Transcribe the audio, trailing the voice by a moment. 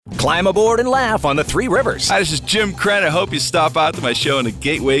Climb aboard and laugh on the Three Rivers. Hi, this is Jim Crenn. I hope you stop out to my show in the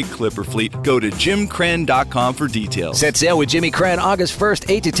Gateway Clipper Fleet. Go to jimcrenn.com for details. Set sail with Jimmy Crenn August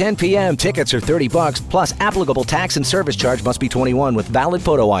 1st, 8 to 10 p.m. Tickets are $30, plus applicable tax and service charge must be 21 with valid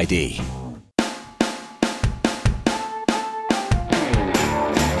photo ID.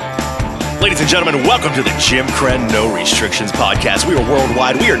 Ladies and gentlemen, welcome to the Jim Crenn No Restrictions podcast. We are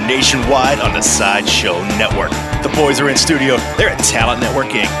worldwide. We are nationwide on the Sideshow Network. The boys are in studio. They're at Talent Network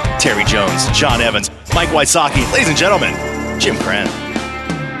Inc. Terry Jones, John Evans, Mike Wysocki. Ladies and gentlemen, Jim Crenn.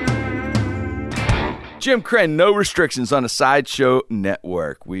 Jim Crenn, No Restrictions on the Sideshow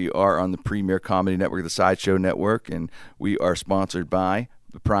Network. We are on the premier comedy network, the Sideshow Network, and we are sponsored by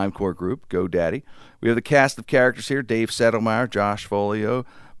the Prime Core Group, GoDaddy. We have the cast of characters here: Dave Settlemeyer, Josh Folio,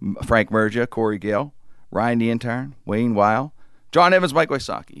 Frank Mergia, Corey Gale, Ryan the Intern, Wayne Weil, John Evans, Mike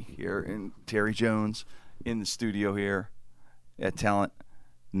Wysocki here, and Terry Jones in the studio here at Talent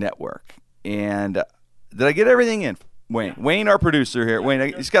Network. And did I get everything in? Wayne, our producer here. Wayne,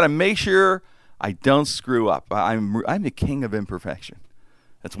 I just got to make sure I don't screw up. I'm the king of imperfection.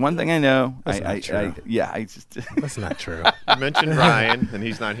 That's one thing I know. That's not true. That's not true. You mentioned Ryan, and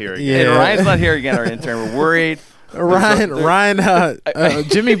he's not here again. Yeah, and Ryan's not here again, our intern. We're worried. Ryan,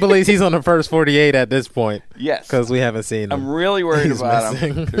 Jimmy believes he's on the first 48 at this point. Yes. Because we haven't seen him. I'm really worried about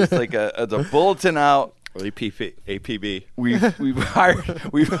him. There's like a bulletin out. APB. We've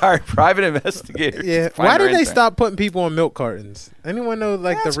hired private investigators. Yeah. Why did they stop putting people on milk cartons? Anyone know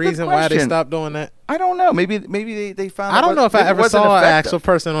the reason why they stopped doing that? I don't know. Maybe they found. I don't know if I ever saw an actual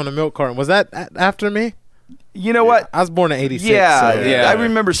person on a milk carton. Was that after me? You know what? I was born in '86. Yeah, so. I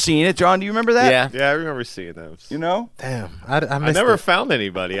remember seeing it. John, do you remember that? Yeah, I remember seeing those. You know? Damn, I never found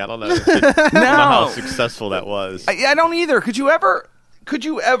anybody. I don't know. I don't know how successful that was. I don't either. Could you ever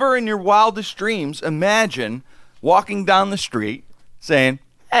in your wildest dreams imagine walking down the street saying,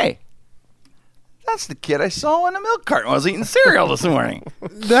 "Hey, that's the kid I saw in a milk carton when I was eating cereal this morning"?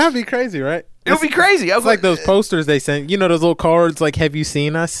 That'd be crazy, right? It would be crazy. It's like those posters they send. You know those little cards like, "Have you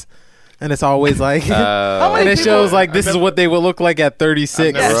seen us?" And it's always like, and it shows like this is what they would look like at 36.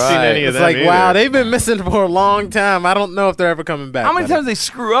 I've never seen any of it's them like, either. wow, they've been missing for a long time. I don't know if they're ever coming back. How many times they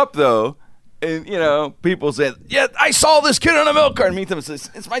screw up though? And people say, "Yeah, I saw this kid on a milk carton." Meet them and says,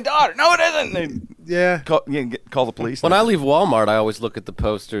 "It's my daughter." No, it isn't. And call the police. When I leave Walmart, I always look at the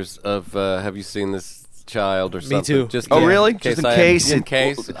posters of "Have you seen this child?" or something. Me too. Just really? In case In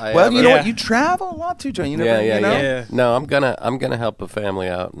case. Well, you know what? You travel a lot too, John. You never. Yeah. No, I'm gonna help a family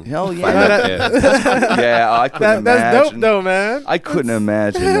out. Hell yeah. I couldn't imagine. That's dope, though, man. I couldn't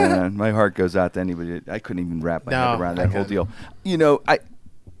imagine, man. My heart goes out to anybody. I couldn't even wrap my head around that whole deal. I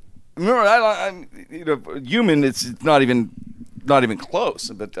remember. Human. It's not even close.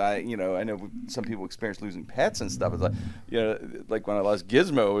 But I know some people experience losing pets and stuff. It's like, like when I lost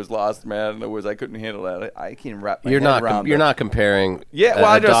Gizmo, was lost, man. In other words, I couldn't handle that. I can't wrap my head around. You're not comparing. Yeah, well,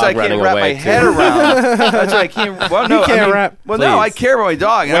 I can't wrap my head around. That's why I can't. Well, no, I care about my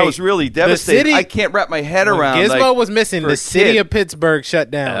dog, and I was really devastated. I can't wrap my head around. Gizmo was missing. The city of Pittsburgh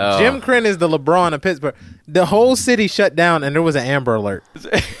shut down. Oh. Jim Crenn is the LeBron of Pittsburgh. The whole city shut down, and there was an Amber Alert.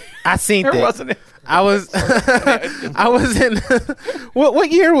 I seen it. Wasn't it? I was in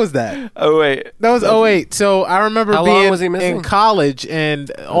what year was that? Oh wait. That was 2008. So I remember How long was he being missing? in college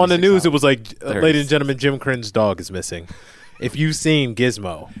and on the news it was like, 36. ladies and gentlemen, Jim Crenn's dog is missing. If you've seen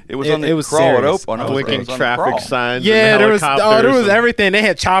Gizmo, it was on the crawl. It open. Blinking traffic signs. Yeah, and there was and everything. They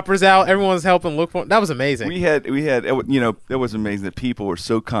had choppers out. Everyone was helping look for. That was amazing. We had. It was amazing that people were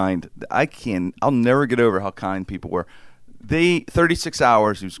so kind. I'll never get over how kind people were. 36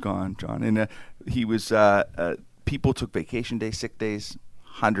 hours he was gone, John, and he was. People took vacation days, sick days,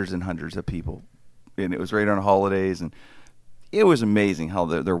 hundreds and hundreds of people, and it was right on holidays, and it was amazing how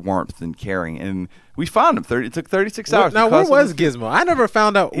their warmth and caring. And we found him. It took 36 hours. Now, where was Gizmo? I never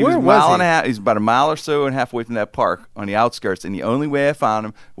found out. He was He's about a mile or so and a half away from that park on the outskirts. And the only way I found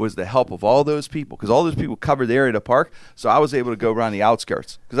him was the help of all those people, because all those people covered the area of the park. So I was able to go around the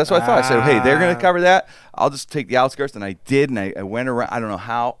outskirts, because that's what I thought. I said, hey, they're going to cover that. I'll just take the outskirts. And I did. And I went around. I don't know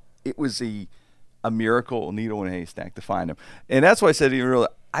how. It was a miracle, a needle in a haystack to find him. And that's why I said,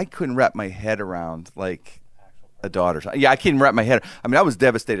 I couldn't wrap my head around, like, a daughter. Yeah, I can't wrap my head. I mean, I was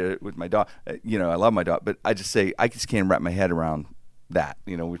devastated with my dog. I love my dog, but I just can't wrap my head around that.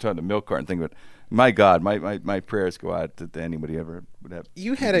 We're talking the milk carton thing, but my God, my prayers go out to anybody ever would have.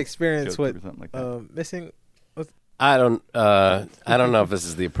 You had experience with like missing. I don't know if this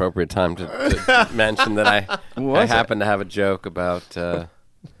is the appropriate time to mention that I happen to have a joke about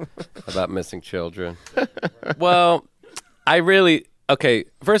missing children. Well,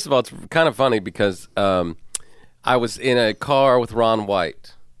 first of all, it's kind of funny because I was in a car with Ron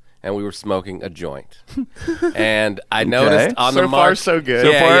White, and we were smoking a joint. And I noticed on the So mark. far, so good.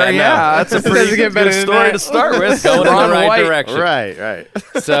 So far, no. that's a pretty get better good than story that. to start with. Going in the Ron right White. direction. Right.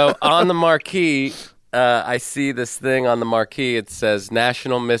 So on the marquee, I see this thing on the marquee. It says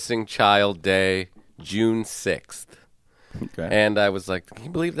National Missing Child Day, June 6th. Okay. And I was like, can you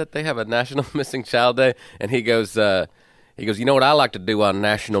believe that they have a National Missing Child Day? And he goes, you know what I like to do on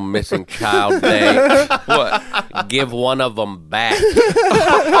National Missing Child Day? What? Give one of them back.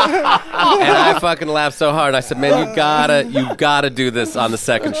 And I fucking laughed so hard. I said, man, you gotta do this on the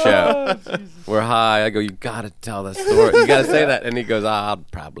second show. We're high. I go, you gotta tell that story. You gotta say that. And he goes, I'll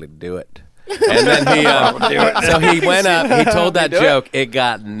probably do it. And then so he went up, he told that joke, it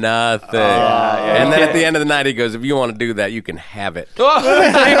got nothing. And then at the end of the night, he goes, if you want to do that, you can have it. So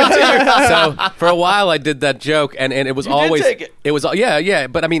for a while, I did that joke, and it was always, take it. it was,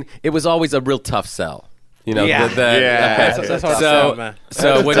 but I mean, it was always a real tough sell. You know, Yeah. Yeah. okay. That's hard to sell, man.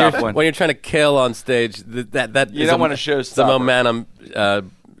 So when tough one. you're trying to kill on stage, that You is don't want a showstopper. the momentum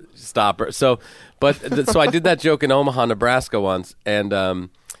stopper. So I did that joke in Omaha, Nebraska once,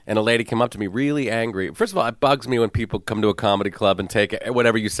 and a lady came up to me really angry. First of all, it bugs me when people come to a comedy club and take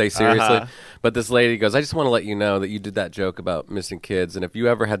whatever you say seriously. But this lady goes, I just want to let you know that you did that joke about missing kids, and if you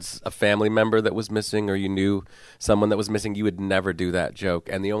ever had a family member that was missing or you knew someone that was missing, you would never do that joke.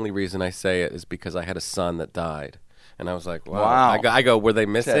 And the only reason I say it is because I had a son that died. And I was like, wow. I go, were they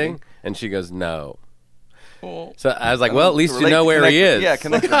missing? Teddy. And she goes, no. So I was like, well, at least you know where connect, he is. Yeah,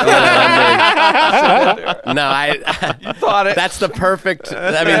 connect. You know what I mean? No, You thought it. that's the perfect.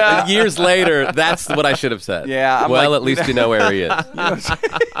 I mean, years later, that's what I should have said. Yeah, I'm well, like- at least you know where he is.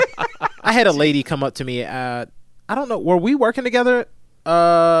 I had a lady come up to me. I don't know. Were we working together?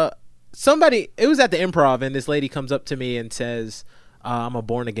 Somebody. It was at the Improv, and this lady comes up to me and says, "I'm a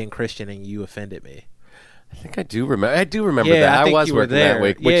born again Christian, and you offended me." I think I do remember. I do remember Yeah, that. I I think was you were working that there.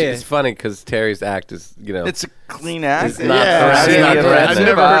 week, which Yeah. is funny because Terry's act is, It's a clean act. It's not Yeah. It's not I've offensive.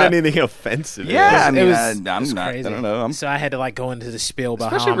 never heard anything offensive. Yeah, I mean, It was I'm not. crazy. I don't know. I'm So I had to like go into the spiel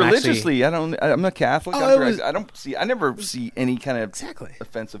about especially how I'm religiously. I'm a Catholic. Oh, it was- I never see any kind of Exactly.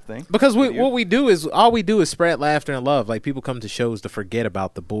 offensive thing. Because with you. what we do is all we do is spread laughter and love. Like people come to shows to forget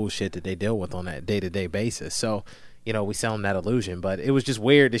about the bullshit that they deal with on that day-to-day basis. So, we sell them that illusion. But it was just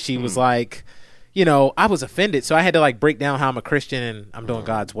weird that she was like, I was offended. So I had to like break down how I'm a Christian and I'm doing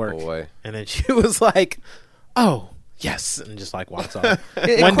God's work. boy. And then she was like, "Oh, yes," and just like walks off.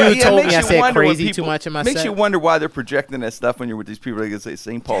 It- One dude it told makes me I you said wonder when crazy people- too much in my Makes set. you wonder why they're projecting that stuff when you're with these people. Like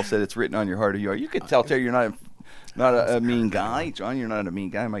St. Paul said, it's written on your heart who you are. You could tell, Terry, you're not a mean guy. John, you're not a mean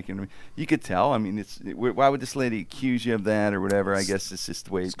guy. Mike, you could tell. I mean, why would this lady accuse you of that or whatever? I guess it's just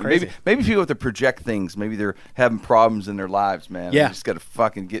the way. crazy. Maybe people have to project things. Maybe they're having problems in their lives, man. Yeah. They just got to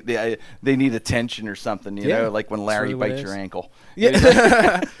fucking get. They need attention or something. You Yeah. know, like when Larry really what bites it your is. ankle.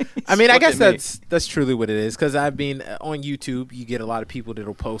 Yeah. I mean, I Look guess at me. that's truly what it is. Because I've been on YouTube, you get a lot of people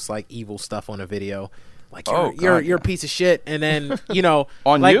that'll post like evil stuff on a video, like Oh, you're God, a piece of shit, and then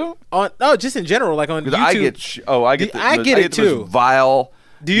On like, you? just in general, like on YouTube. I get I get it the most too. vile.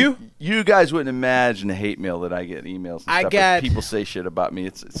 Do you? You guys wouldn't imagine the hate mail that I get, emails. And I stuff. got- People say shit about me.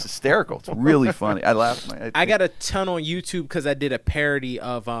 It's hysterical. It's really funny. I laugh. I got a ton on YouTube because I did a parody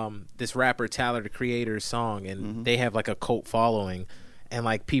of this rapper Tyler the Creator's song, and they have like a cult following, and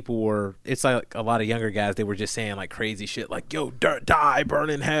like people were, it's like a lot of younger guys. They were just saying like crazy shit, like "Yo, die,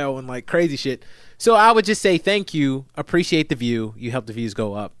 burn in hell," and like crazy shit. So I would just say thank you, appreciate the view, you help the views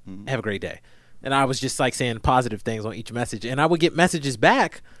go up, have a great day, and I was just like saying positive things on each message, and I would get messages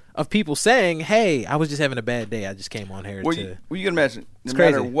back of people saying, "Hey, I was just having a bad day. I just came on here Well, to." you can imagine. No It's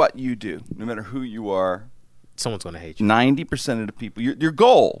matter crazy. what you do, no matter who you are, Someone's going to hate you. 90% of the people. Your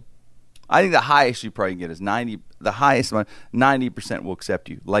goal. I think the highest you probably get is 90. The highest one, 90% will accept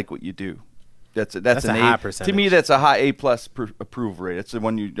you, like what you do. That's That's an a high A. To percentage. me, that's a high A+ approval rate. That's the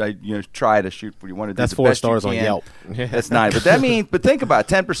one you try to shoot for. You want to do That's the 4 best you stars on can. Yelp. That's 9. But think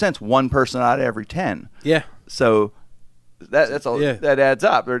about it, 10% is one person out of every 10. Yeah. So that's all. Yeah. That adds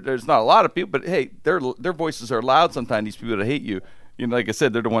up. There's not a lot of people, but hey, their voices are loud. Sometimes these people that hate you, like I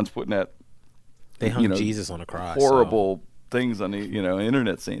said, they're the ones putting that They hung Jesus on a cross. so- horrible things on the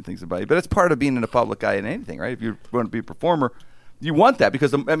internet saying things about you. But it's part of being in a public eye in anything, right? If you want to be a performer, you want that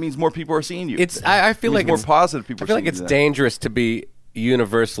because that means more people are seeing you. I feel It like means more it's positive people. I feel are like seeing it's you. dangerous to be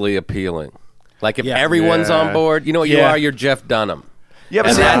universally appealing. Like if Yeah. everyone's Yeah. on board, you know what you Yeah. are? You're Jeff Dunham. Yeah, but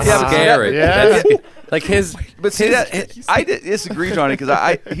And see, that's but see, scary. Yeah. That's- like his. But see I disagree, Johnny,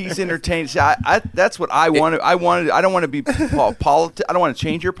 because he's entertained. See, that's what I wanted. I don't want to be politi- I don't want to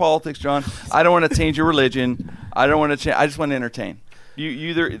change your politics, John. I don't want to change your religion. I don't want to change. I just want to entertain. You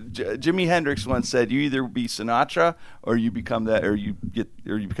either Jimi Hendrix once said you either be Sinatra or you become that, or you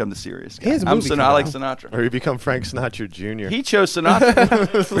become the serious guy. He has a movie I like coming Sinatra. Or you become Frank Sinatra Jr. He chose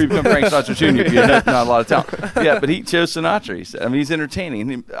Sinatra. Or you become Frank Sinatra Jr. You have not a lot of talent. Yeah, but he chose Sinatra. He said, I mean, he's entertaining.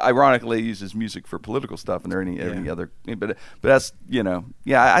 He, ironically, he uses music for political stuff and any other. But that's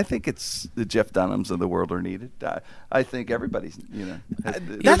I think it's the Jeff Dunhams of the world are needed. I think everybody's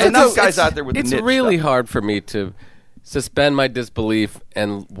there's enough guys out there with the niche It's really stuff. hard for me to suspend my disbelief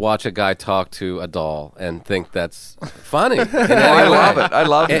and watch a guy talk to a doll and think that's funny. I love it. I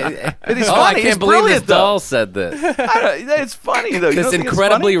love it. But he's funny. I can't He's believe this brilliant, though. doll said this. It's funny though. You This don't think it's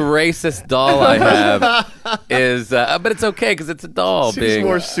incredibly funny? racist doll I have is, but it's okay because it's a doll. Seems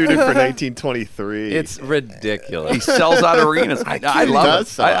more suited for 1923. It's ridiculous. He sells out arenas. I he love does it.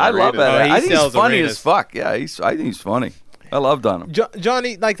 sell I out love arenas. that. Oh, he I think he's sells funny arenas. as fuck. Yeah, I think he's funny. I love Dunham.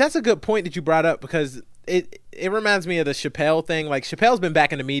 Johnny, like that's a good point that you brought up because it reminds me of the Chappelle thing. Like Chappelle's been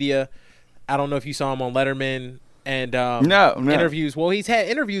back in the media. I don't know if you saw him on Letterman and No. interviews. Well, he's had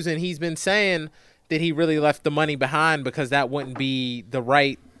interviews and he's been saying that he really left the money behind because that wouldn't be the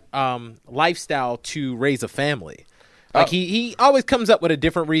right lifestyle to raise a family. Like he always comes up with a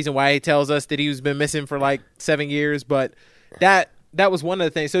different reason why he tells us that he's been missing for like 7 years, but that was one of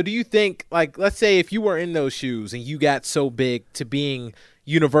the things. So do you think, like, let's say if you were in those shoes and you got so big to being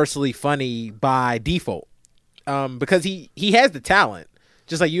universally funny by default, because he has the talent,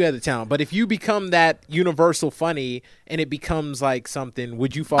 just like you had the talent. But if you become that universal funny and it becomes like something,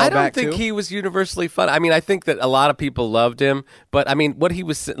 would you fall back I don't think too? he was universally funny. I mean, I think that a lot of people loved him, but I mean, what he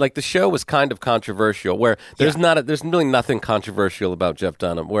was like, the show was kind of controversial. Where there's there's really nothing controversial about Jeff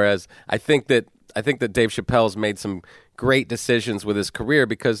Dunham. Whereas I think that Dave Chappelle's made some great decisions with his career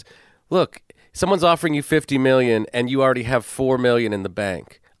because, look, someone's offering you $50 million and you already have $4 million in the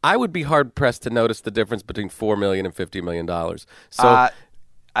bank. I would be hard pressed to notice the difference between $4 million and $50 million. So.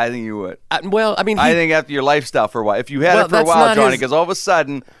 I think you would. Well, I mean, I think after your lifestyle for a while, if you had it for a that's while, not Johnny, his- because all of a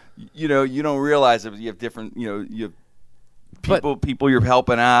sudden, you don't realize that you have different, you have people you're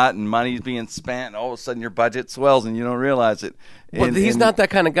helping out and money's being spent, and all of a sudden your budget swells and you don't realize it. Well, he's not that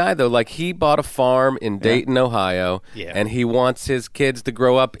kind of guy, though. Like, he bought a farm in Dayton, Ohio, and he wants his kids to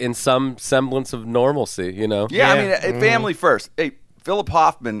grow up in some semblance of normalcy, Yeah, Yeah. I mean, family first. Hey, Philip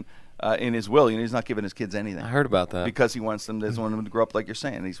Hoffman, in his will, he's not giving his kids anything. I heard about that. Because he wants them, doesn't want them to grow up like you're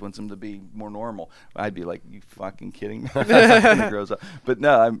saying. He wants them to be more normal. I'd be like, you fucking kidding me? When he grows up. But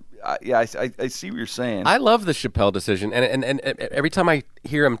no, I see what you're saying. I love the Chappelle decision, and every time I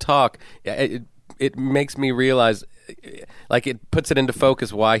hear him talk, it makes me realize, like, it puts it into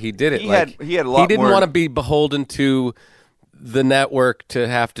focus why he did it. He Like, had a lot he didn't more- want to be beholden to the network to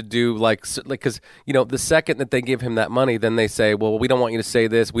have to do like because the second that they give him that money, then they say, well, we don't want you to say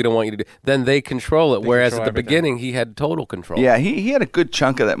this, we don't want you to do. Then they control it. Whereas control at the everything. beginning, he had total control. Yeah, he had a good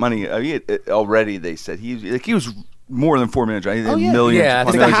chunk of that money. Already, they said he was more than $4 million. He had millions. Yeah, I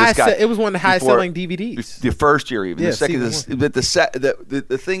upon think millions. This guy- it was one of the highest before- selling DVDs. The first year, even Yeah, the second. season But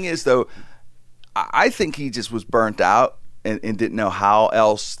the thing is, though, I think he just was burnt out and didn't know how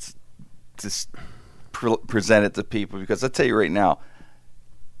else to present it to people. Because I'll tell you right now,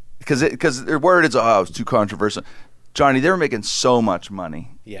 because their word is, oh, it's too controversial. Johnny, they were making so much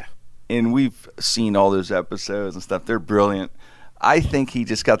money. Yeah. And we've seen all those episodes and stuff. They're brilliant. I think he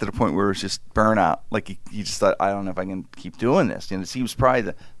just got to the point where it was just burnout. Like he just thought, I don't know if I can keep doing this. He was probably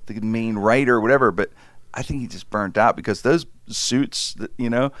the main writer or whatever, but I think he just burnt out because those suits,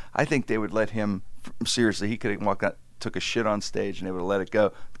 I think they would let him, seriously, he could have walked out, took a shit on stage and they would have let it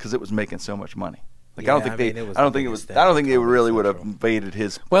go because it was making so much money. Like Yeah, I don't think it was I don't the think biggest thing they on really Comedy would have Central. invaded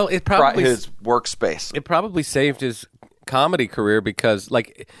his Well, his workspace. It probably saved his comedy career because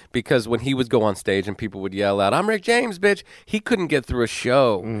when he would go on stage and people would yell out, "I'm Rick James, bitch," he couldn't get through a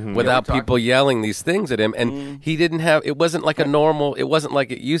show without people yelling these things at him, and he didn't have. It wasn't like it wasn't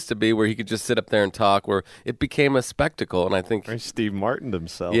like it used to be where he could just sit up there and talk. Where it became a spectacle, and I think, Or Steve Martin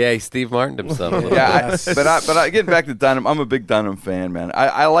himself. yeah, he Steve Martin himself. A little Yeah, bit. but getting back to Dunham, I'm a big Dunham fan, man.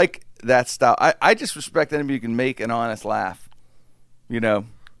 I like that style. I just respect anybody who can make an honest laugh.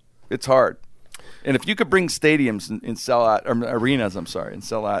 It's hard. And if you could bring stadiums and sell out, or arenas, and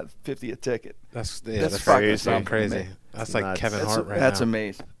sell out 50 a ticket, That's fucking crazy. something, crazy. man. That's like Nuts. Kevin Hart right That's now.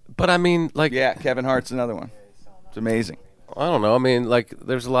 amazing. But I mean, like, Yeah, Kevin Hart's another one. It's amazing. I don't know. I mean, like,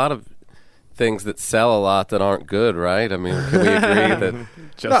 there's a lot of things that sell a lot that aren't good, right? I mean, can we agree that?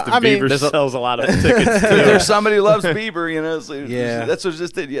 Justin I mean, Bieber sells a lot of tickets If too. there's somebody who loves Bieber, so Yeah. that's what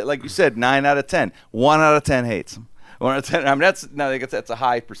just did. Yeah, like you said, 9 out of 10. 1 out of 10 hates him. 1 out of 10. I mean, that's a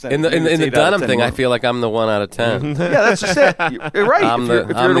high percentage. In the Maybe it's 8 out of Dunham 10 thing, more. I feel like I'm the 1 out of 10. Yeah, that's just it. You're right. I'm if you're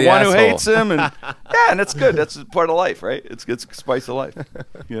the the one asshole. who hates him, and and that's good. That's part of life, right? It's a spice of life.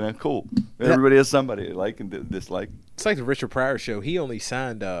 Cool. Everybody has somebody they like and dislike. It's like the Richard Pryor show. He only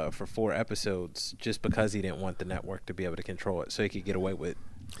signed for 4 episodes just because he didn't want the network to be able to control it, so he could get away with.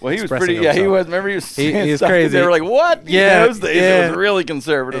 Well, he was expressing pretty. Yeah, he himself. was. Remember, he was. He saying was stuff 'cause crazy. They were like, "What?" Yeah, In those days, yeah. it was really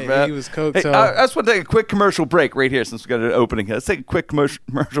conservative, Yeah, man. he was coked Hey, up. I just want to take a quick commercial break right here since we got an opening. Let's take a quick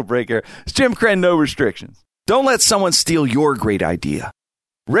commercial break here. It's Jim Crenn, no restrictions. Don't let someone steal your great idea.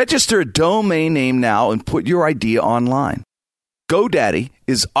 Register a domain name now and put your idea online. GoDaddy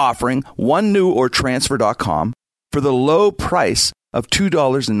is offering OneNewOrTransfer.com for the low price of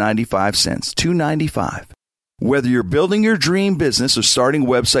 $2.95, $2.95. Whether you're building your dream business or starting a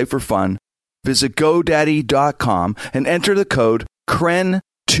website for fun, visit GoDaddy.com and enter the code KRENN295,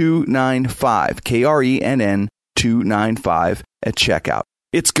 KRENN 295 at checkout.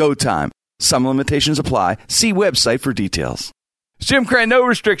 It's go time. Some limitations apply. See website for details. It's Jim Crenn, no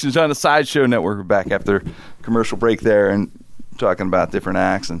restrictions on the Sideshow Network. We're back after commercial break there and talking about different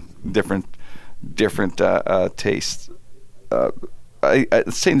acts and different tastes.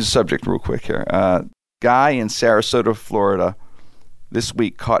 Let's change the subject real quick here. Guy in Sarasota, Florida, this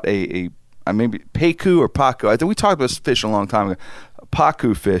week caught a maybe pacu or pacu. I think we talked about this fish a long time ago. A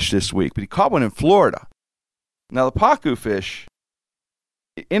pacu fish this week, but he caught one in Florida. Now the pacu fish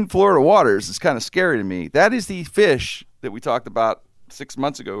in Florida waters is kind of scary to me. That is the fish that we talked about 6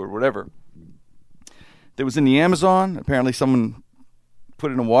 months ago or whatever. That was in the Amazon. Apparently, someone put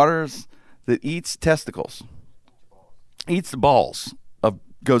it in the waters that eats testicles, eats the balls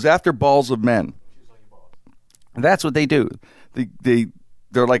goes after balls of men. And that's what they do.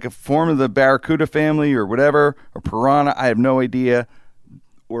 They're like a form of the barracuda family or whatever, or piranha. I have no idea.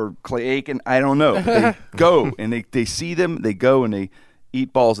 Or clay aiken. I don't know. They go and they see them. They go and they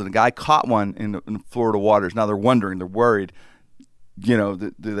eat balls. And the guy caught one in the Florida waters. Now they're wondering. They're worried.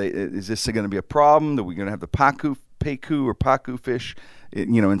 Is this going to be a problem? Are we going to have the pacu or pacu fish?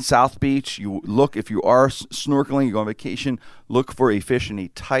 In South Beach, you look, if you are snorkeling, you go on vacation, look for a fish in a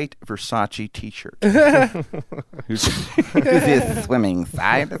tight Versace T-shirt. who's swimming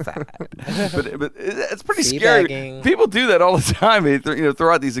side to side. But it's pretty scary. Bagging. People do that all the time. They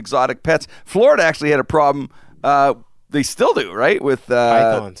throw out these exotic pets. Florida actually had a problem. They still do, right? With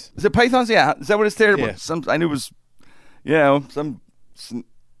pythons. Is it pythons? Yeah. Is that what it's there? Yeah. I knew it was, some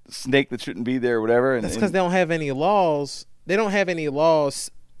snake that shouldn't be there or whatever. That's because they don't have any laws. They don't have any laws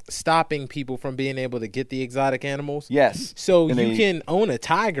stopping people from being able to get the exotic animals. Yes. So you can own a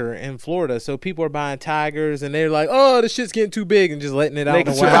tiger in Florida. So people are buying tigers and they're like, "Oh, this shit's getting too big," and just letting it out They in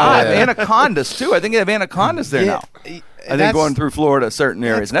the can wild. survive. Anacondas too. I think they have anacondas there now. I think going through Florida, certain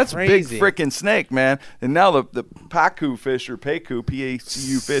areas. And that's a big crazy. freaking snake, man. And now the pacu fish or pacu,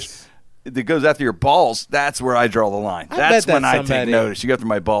 P-A-C-U fish, that goes after your balls, that's where I draw the line. That's when I take notice. You go after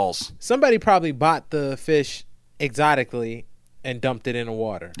my balls. Somebody probably bought the fish exotically and dumped it in the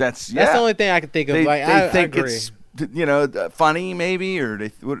water. That's the only thing I can think of. They I think agree. it's funny maybe, or they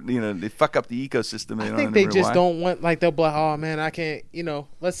fuck up the ecosystem. I think they just don't want, like, they'll be like, "Oh man, I can't."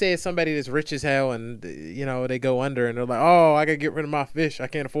 Let's say it's somebody that's rich as hell, and they go under, and they're like, "Oh, I gotta get rid of my fish. I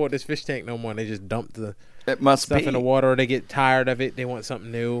can't afford this fish tank no more." And they just dump the stuff in the water, or they get tired of it. They want something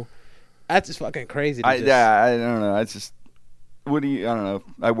new. That's just fucking crazy. I don't know. It's just, I don't know.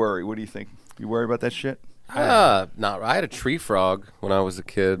 I worry. What do you think? You worry about that shit? I had a tree frog when I was a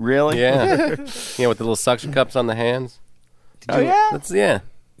kid. Really? Yeah. With the little suction cups on the hands. Yeah.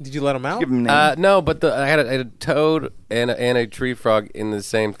 Did you let them out? Give them names. No, but I had a toad and a tree frog in the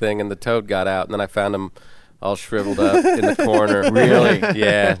same thing, and the toad got out, and then I found him all shriveled up in the corner. Really?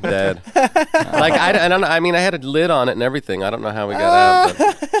 Yeah, dead. I don't know. I mean, I had a lid on it and everything. I don't know how we got out.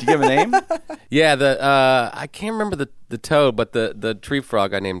 But. Did you give a name? Yeah, I can't remember the toad, but the tree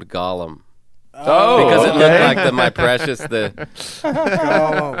frog I named Gollum. Oh, because it looked like my precious. That's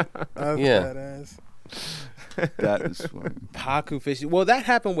badass. That is funny. Pacu fish. Well, that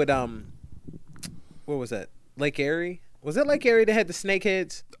happened with what was that? Lake Erie. Was it Lake Erie that had the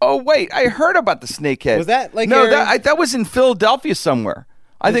snakeheads? Oh wait, I heard about the snakehead. Was that Lake No, Erie? that was in Philadelphia somewhere.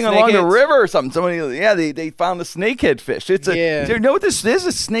 I think along the snakeheads? river or something. Somebody, they found the snakehead fish. Do you know what this is? A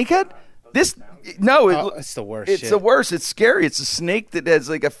snakehead? It's the worst. It's the worst. It's scary. It's a snake that has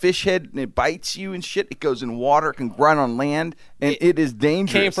like a fish head and it bites you and shit. It goes in water, can run on land, and it is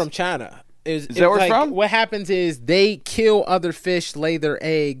dangerous. Came from China. Is that where it's from? What happens is they kill other fish, lay their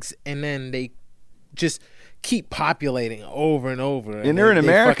eggs, and then they just keep populating over and over. And they're in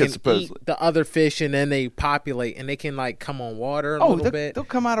America, fucking supposedly. eat the other fish, and then they populate, and they can like come on water a little bit. They'll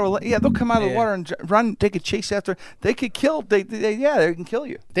come out of the water and run. They could chase after. They could kill. They can kill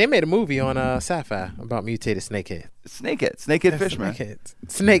you. They made a movie on sci-fi about mutated snakehead. Snakehead fisherman.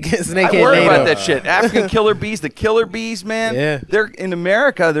 Snakehead. I worry NATO. about that shit. African killer bees, the killer bees, man. Yeah. They're in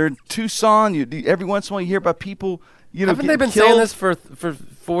America. They're in Tucson. Every once in a while you hear about people. Haven't they been killed. saying this for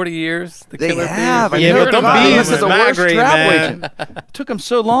 40 years? The They killer have. bees? Yeah, but them They bees must have the is worst migrating, travel man. agent. Took them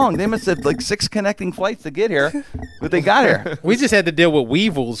so long. They must have like 6 connecting flights to get here, but they got here. We just had to deal with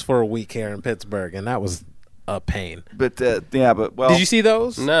weevils for a week here in Pittsburgh, and that was a pain. But well. Did you see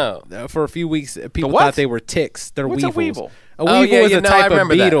those? No. For a few weeks, people what? thought they were ticks. They're What's a weevils. weevil? A weevil is a type I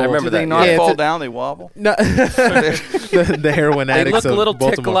remember of that. beetle. I remember Do they that. not Yeah, fall it's a- down? They wobble. No, the heroin They addicts look a of little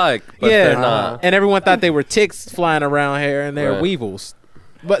Baltimore. tick-like, but they're not. And everyone thought they were ticks flying around here, and they're Right. weevils.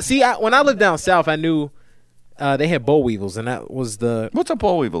 But see, when I lived down south, I knew they had boll weevils, and that was the. What's a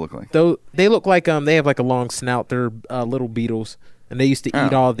boll weevil look like? Though they look like they have like a long snout. They're little beetles, and they used to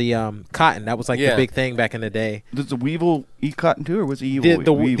eat all the cotton. That was like the big thing back in the day. Does the weevil eat cotton too, or was he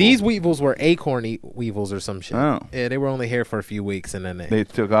evil? Weevil? These weevils were acorn weevils or some shit. Oh. Yeah, they were only here for a few weeks, and then They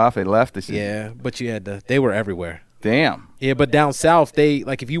took off. They left. They said, yeah, but you had to. They were everywhere. Damn. Yeah, but down south, they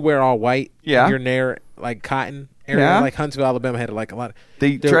like if you wear all white, Yeah. you're near like cotton area, Yeah. like Huntsville, Alabama had like a lot.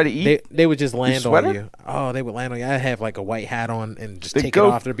 They try to eat They would just land sweater? on you. Oh, they would land on you. I'd have like a white hat on and just They take go-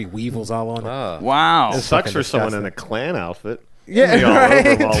 it off. There'd be weevils all on it. Wow. It sucks fucking for someone in disgusting. a Klan outfit. Yeah, Be all right.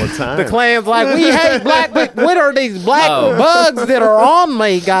 over them all the time. The Klan's like, we hate black, but what are these black bugs that are on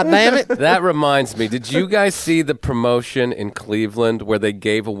me? God damn it! That reminds me. Did you guys see the promotion in Cleveland where they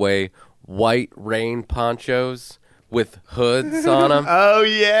gave away white rain ponchos with hoods on them? Oh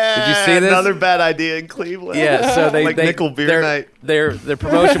yeah! Did you see this? Another bad idea in Cleveland. Yeah, so they like nickel beer their, night. Their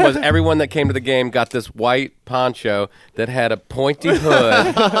promotion was everyone that came to the game got this white poncho that had a pointy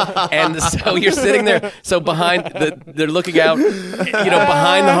hood, and so you're sitting there. So they're looking out,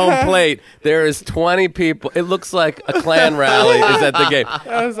 behind the home plate. There is 20 people. It looks like a Klan rally is at the game.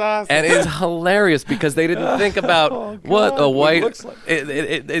 That was awesome. And it's hilarious because they didn't think about what a white. looks like.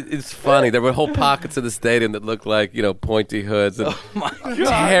 It's funny. There were whole pockets of the stadium that looked like pointy hoods. And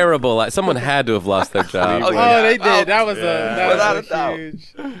terrible. Someone had to have lost their job. Oh, they did. That was Without a doubt.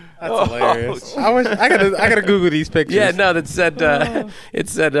 huge. That's hilarious. I gotta Google these pictures. Yeah, no, that said it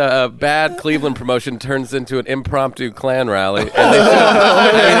said a bad Cleveland promotion turns into an impromptu Klan rally,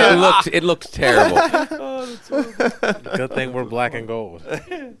 and it looked terrible. Good thing we're black and gold.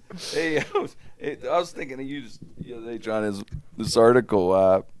 Hey, I was thinking of you just the other day, John. Is this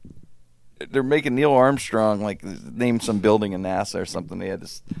article? They're making Neil Armstrong name some building in NASA or something. They had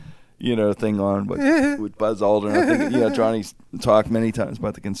this, thing on with Buzz Aldrin. I think Johnny's talked many times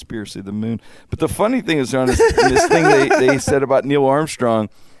about the conspiracy of the moon. But the funny thing is, John, this thing they said about Neil Armstrong.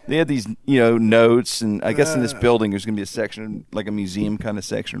 They had these, notes, and I guess in this building there's going to be a section, like a museum kind of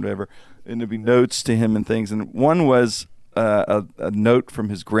section or whatever, and there'd be notes to him and things. And one was a note from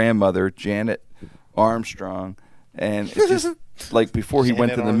his grandmother, Janet Armstrong, and it's just like before he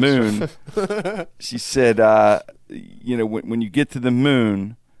went to the moon, she said, when you get to the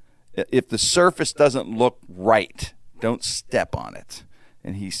moon, if the surface doesn't look right, don't step on it.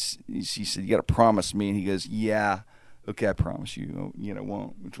 And she said, you got to promise me. And he goes, yeah. Okay, I promise you,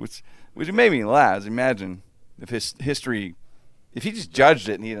 won't. Which made me laugh. Imagine if his history, if he just judged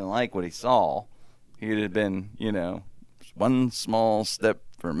it and he didn't like what he saw, he'd have been, one small step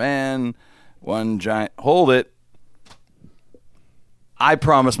for man, one giant. Hold it. I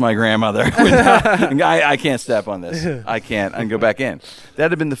promised my grandmother. I can't step on this. I can't. I can go back in.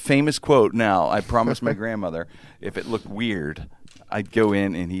 That'd have been the famous quote. Now, I promised my grandmother if it looked weird, I'd go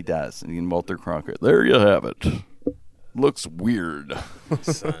in, and he does. And Walter Cronkite. There you have it. Looks weird.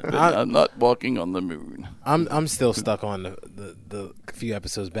 I'm not walking on the moon. I'm still stuck on the few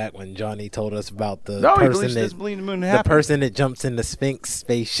episodes back when Johnny told us about the He person doesn't believe the moon the happened. person that jumps in the Sphinx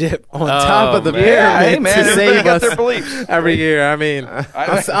spaceship on top of the man. pyramid Hey, man, to everybody save got us their beliefs. every year. I mean,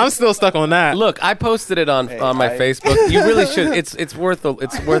 I'm still stuck on that. Look, I posted it on my Facebook. You really should. It's worth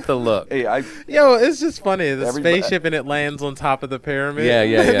a look. Hey, Yo, it's just funny. The Everybody- spaceship and it lands on top of the pyramid.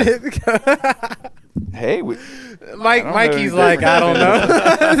 Yeah. hey, Mikey's know like, anything. I don't know.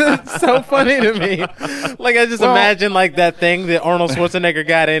 It's so funny to me. Like, I just imagine like that thing that Arnold Schwarzenegger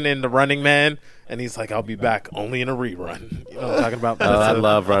got in The Running Man, and he's like, I'll be back only in a rerun. You know what I'm talking about? I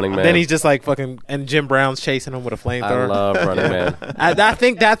love Running Man. Then he's just like fucking, and Jim Brown's chasing him with a I flamethrower. love Running Man. I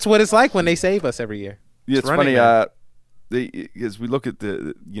think that's what it's like when they save us every year. Yeah, it's Running funny. Man. As we look at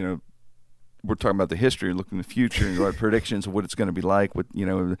we're talking about the history, looking in the future, and our predictions of what it's going to be like.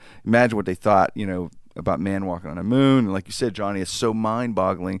 Imagine what they thought, about man walking on the moon. And like you said, Johnny, it's so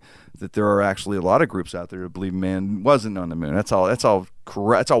mind-boggling that there are actually a lot of groups out there that believe man wasn't on the moon. That's all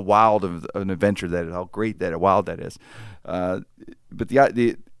correct. That's how wild of an adventure that is. How great that wild that is. But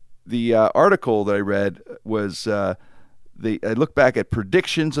the article that I read was I looked back at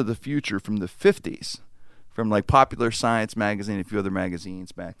predictions of the future from the 50s, from like Popular Science magazine and a few other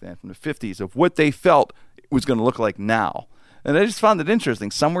magazines back then from the 50s of what they felt it was going to look like now. And I just found it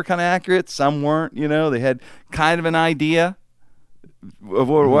interesting. Some were kind of accurate, some weren't. They had kind of an idea of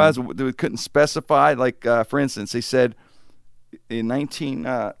what it was. They couldn't specify. Like, for instance, they said in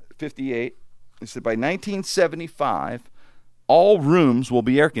 1958, they said by 1975, all rooms will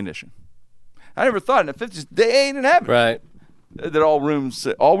be air conditioned. I never thought in the 50s they ain't having it. Right. That all rooms,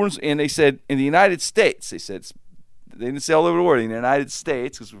 and they said in the United States, they didn't say all over the world, in the United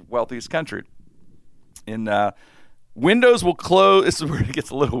States, because we're the wealthiest country, windows will close. This is where it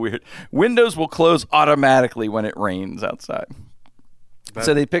gets a little weird. Windows will close automatically when it rains outside.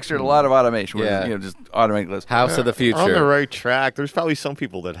 So they pictured a lot of automation, where just automatically close. House of the future. On the right track. There's probably some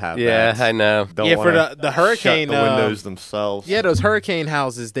people that have Yeah, that. I know. Don't for the hurricane shut the windows themselves. Yeah, those hurricane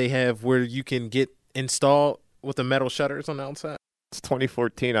houses they have where you can get installed with the metal shutters on the outside. It's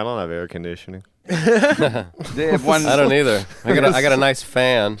 2014. I don't have air conditioning. They have one. I don't either. I got a nice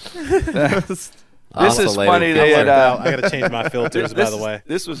fan. This is funny. They had. I got to change my filters, by the way.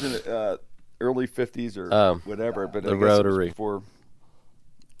 This was in early 50s or whatever, but the I guess rotary. it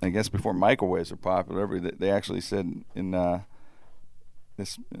was before microwaves were popular. They actually said in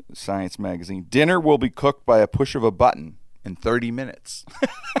this Science magazine, dinner will be cooked by a push of a button in 30 minutes.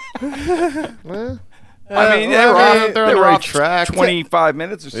 I mean, they're on the right track. 25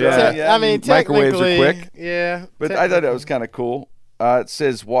 minutes or so. Yeah. I mean, microwaves are quick. Yeah, But I thought that was kind of cool. It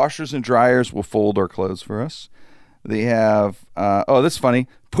says washers and dryers will fold our clothes for us. They have, this is funny.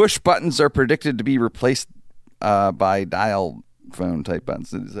 Push buttons are predicted to be replaced by dial phone type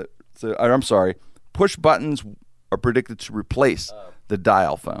buttons. I'm sorry. Push buttons are predicted to replace the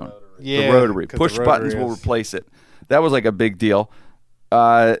dial phone. Yeah, the rotary. 'cause Push the rotary buttons will is- replace it. That was like a big deal.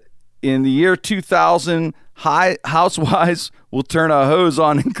 In the year 2000, housewives will turn a hose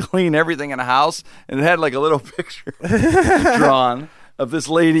on and clean everything in a house. And it had like a little picture drawn of this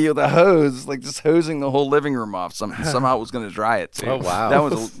lady with a hose, like just hosing the whole living room off. Somehow it was going to dry it too. Oh, wow. That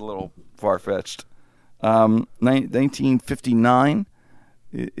was a little far-fetched. 1959,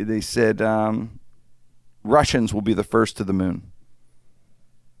 they said Russians will be the first to the moon.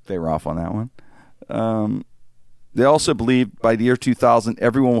 They were off on that one. They also believe by the year 2000,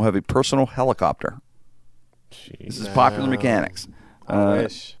 everyone will have a personal helicopter. This is Popular Mechanics. I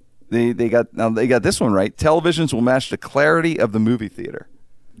wish. They got this one right. Televisions will match the clarity of the movie theater.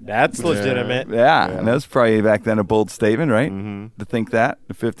 That's legitimate. Yeah, and that's probably back then a bold statement, right? Mm-hmm. To think that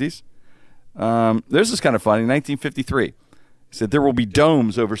in the 50s. This is kind of funny. 1953, it said there will be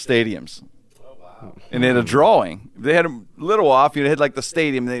domes over stadiums. Oh, wow. And they had a drawing. They had a little off. You had like the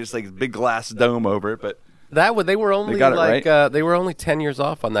stadium, and they just like a big glass dome over it, but. They were only got it right. They were only 10 years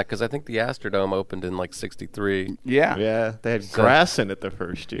off on that because I think the Astrodome opened in like 63. Yeah. Yeah, they had grass in it the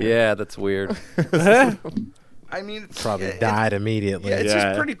first year. Yeah, that's weird. I mean, it's, Probably died immediately. Yeah, it's Yeah,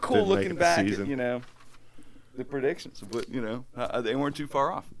 just pretty cool didn't make looking it the back at, season. the predictions. But, they weren't too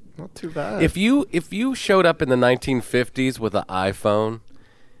far off. Not too bad. If you showed up in the 1950s with an iPhone,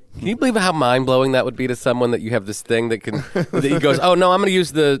 can you believe how mind-blowing that would be to someone that you have this thing that he goes, oh, no, I'm going to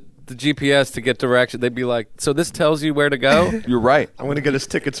use the GPS to get direction. They'd be like, so this tells you where to go? You're right. I'm going to get us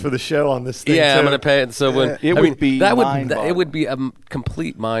tickets for the show on this thing. Yeah, too. I'm going to pay it. So when It would be it mind-boggling. would be a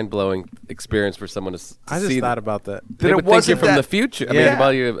complete mind-blowing experience for someone to see. I just thought about that. They That would it think you're wasn't from that- the future. I Yeah. mean,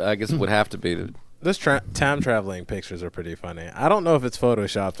 well, you, I guess it would have to be. Those time traveling pictures are pretty funny. I don't know if it's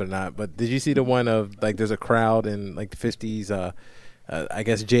photoshopped or not, but did you see the one of like there's a crowd in like the 50s? I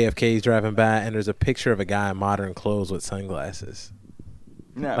guess JFK's driving by, and there's a picture of a guy in modern clothes with sunglasses,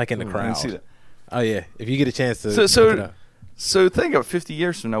 No, like in the I crowd. didn't see that. Oh yeah, if you get a chance to. look it So up. so think of 50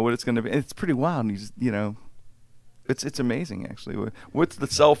 years from now what it's going to be. It's pretty wild. And it's amazing actually. What's the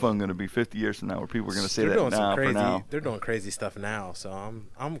cell phone going to be 50 years from now? Where people are going to say they're that doing now some for crazy. now. They're doing crazy stuff now, so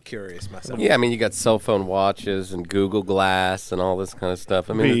I'm curious myself. Yeah, I mean, you got cell phone watches and Google Glass and all this kind of stuff.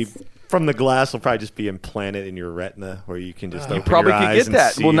 I mean, From the glass will probably just be implanted in your retina, where you can just open Probably your could eyes get and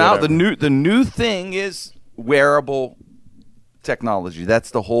that. see Well, now whatever. the new thing is wearable technology.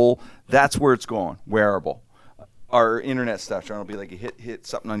 That's where it's going. Wearable. Our internet stuff, John, will be like you hit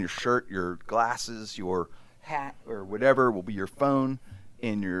something on your shirt, your glasses, your hat, or whatever will be your phone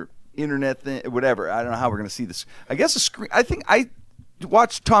and your internet thing, whatever. I don't know how we're going to see this. I guess a screen. I think I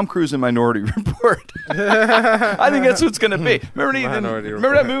watched Tom Cruise in Minority Report. I think that's what it's going to be. Remember Minority that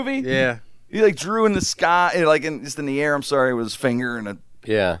Report. movie? Yeah. He like drew in the sky, just in the air. I'm sorry, with his finger, and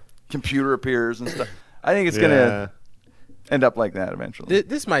a computer appears and stuff. I think it's gonna end up like that eventually.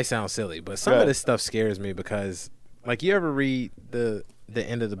 This might sound silly, but some of this stuff scares me because, like, you ever read the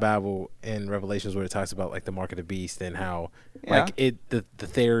end of the Bible in Revelations where it talks about like the mark of the beast and how like the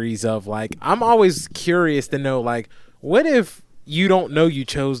theories of like, I'm always curious to know like, what if you don't know you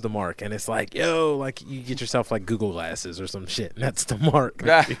chose the mark and it's like, yo, like you get yourself like Google glasses or some shit and that's the mark.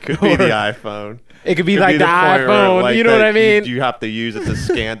 It could be the iPhone. It could be like the iPhone. Like, you know what I mean? You have to use it to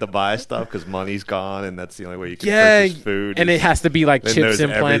scan to buy stuff because money's gone and that's the only way you can purchase food. And it has to be like chips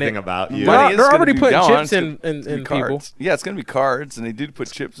implanted. Everything about you. They're already putting chips in people. Yeah, it's going to be cards, and they do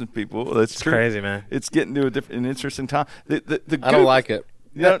put chips in people. That's true. Crazy, man. It's getting to an interesting time. I don't like it.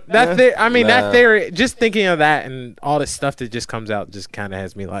 That theory, just thinking of that and all the stuff that just comes out just kind of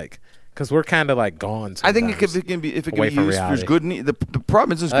has me like, because we're kind of like gone sometimes. I think it can be used for good and the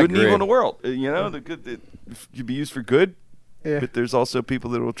problem is there's good and evil in the world. You know, the good it can be used for good, but there's also people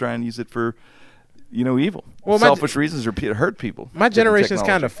that will try and use it for, evil. Well, selfish reasons or hurt people. My generation's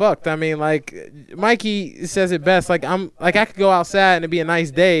kind of fucked. I mean, like Mikey says it best. Like I could go outside and it'd be a nice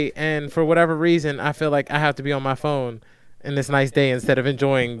day, and for whatever reason, I feel like I have to be on my phone in this nice day instead of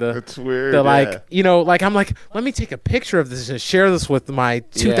enjoying That's weird, like I'm like, let me take a picture of this and share this with my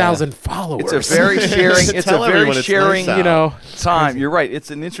 2,000 followers. It's a very sharing, time. You're right. It's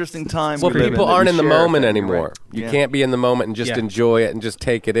an interesting time. Well, people aren't in the moment anymore. Right. You can't be in the moment and just enjoy it and just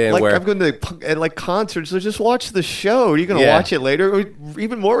take it in. Like I'm going to concerts, so just watch the show. You're going to watch it later.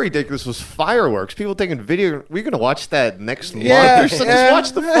 Even more ridiculous was fireworks. People taking video. We're going to watch that next month or something. Just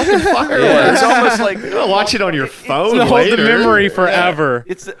watch the fucking fireworks. It's almost like you're going to watch it on your phone later. The memory forever.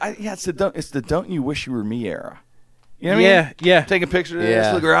 It's the don't you wish you were me era. You know what I mean? Yeah. Take a picture of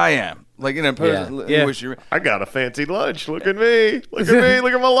this. Look where I am. Like wish you. I got a fancy lunch. Look at me. Look at me.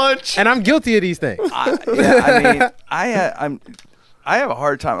 Look at my lunch. And I'm guilty of these things. I have a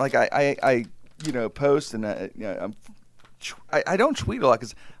hard time. Like I post and I don't tweet a lot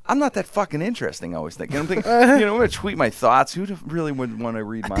because I'm not that fucking interesting. I always think. And I'm thinking, I'm going to tweet my thoughts. Who really would want to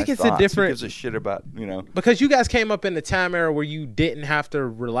read my thoughts? I think it's a different. Who gives a shit about Because you guys came up in the time era where you didn't have to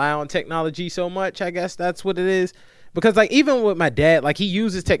rely on technology so much. I guess that's what it is. Because like even with my dad, like he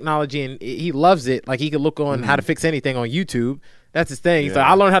uses technology and he loves it. Like he could look on how to fix anything on YouTube. That's his thing. He's like,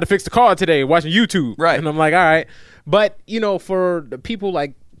 I learned how to fix the car today watching YouTube. Right. And I'm like, all right. But for the people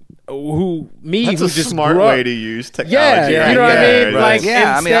like that's a smart way to use technology. Yeah, you know what I mean? Right. Like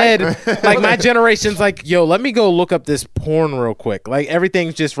instead, like my generation's like, yo, let me go look up this porn real quick. Like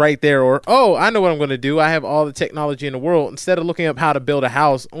everything's just right there. Or, I know what I'm going to do. I have all the technology in the world. Instead of looking up how to build a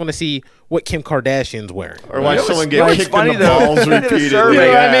house, I want to see what Kim Kardashian's wearing. Or watch someone get kicked in the balls repeatedly. You know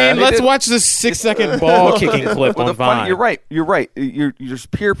what I mean? Let's watch this 6-second ball kicking clip on Vine. You're right. You're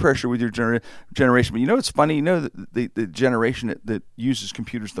just peer pressure with your generation. But it's funny. The generation that uses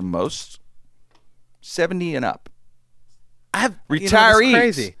computers the most, 70 and up.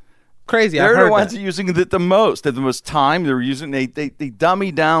 Retirees. Crazy. They're the ones that are using it the most. They have the most time. They're using. They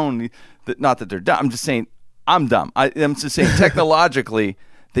dummy down. Not that they're dumb. I'm just saying. I'm dumb. I'm just saying technologically.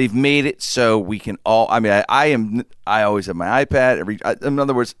 They've made it so we can all. I mean, I always have my iPad. In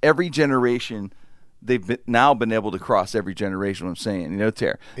other words, every generation, they've now been able to cross every generation. What I'm saying,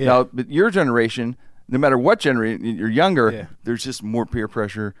 Tara. Yeah. Now, but your generation, no matter what generation you're younger, there's just more peer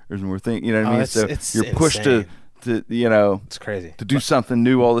pressure. There's more things. You know what I mean? So you're pushed to it's crazy to do something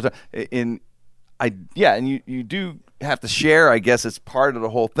new all the time. And you do have to share. I guess it's part of the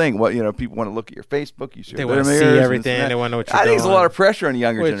whole thing. People want to look at your Facebook. You share. They want to see everything. They want to know what you're doing. I think there's a lot of pressure on the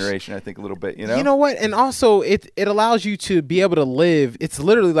younger generation. I think a little bit. You know what? And also, it allows you to be able to live. It's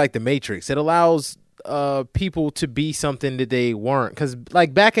literally like the Matrix. It allows people to be something that they weren't. Because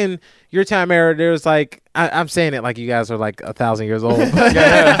like back in your time era, there's like I'm saying it like you guys are like 1,000 years old.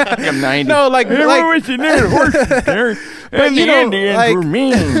 I'm 90. No, like what's in there? Horses there. And the Indians were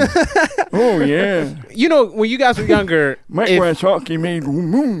mean. Oh yeah. When you guys were younger, Mike Wysocki made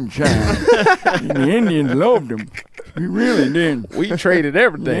moonshine. And the Indians loved them. We really did. We traded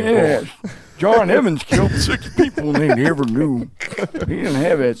everything. Yes. John Evans killed 6 people they never knew. He didn't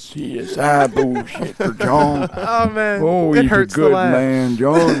have that CSI bullshit for John. Oh, man. Oh, he's a good man.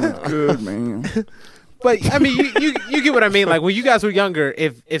 John is good, man. But, I mean, you get what I mean. Like, when you guys were younger,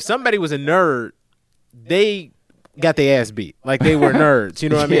 if somebody was a nerd, they got their ass beat. Like they were nerds. You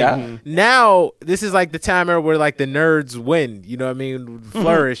know what I mean? Yeah. Now this is like the time era where like the nerds win. You know what I mean?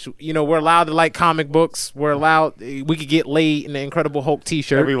 Flourish. You know, we're allowed to like comic books. We're allowed. We could get laid in the Incredible Hulk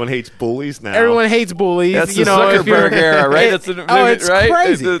T-shirt. Everyone hates bullies now. Everyone hates bullies. That's you the know, if you're- Zuckerberg era, right? That's the movie, it's right?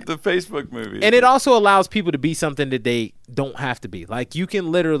 crazy. The Facebook movie. And it also allows people to be something that they don't have to be. Like you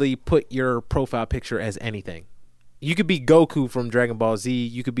can literally put your profile picture as anything. You could be Goku from Dragon Ball Z.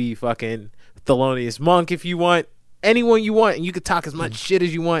 You could be fucking Thelonious Monk if you want. Anyone you want, and you could talk as much shit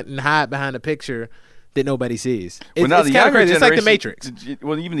as you want and hide behind a picture that nobody sees. Well, now It's the kinda younger crazy. It's like the generation- Matrix.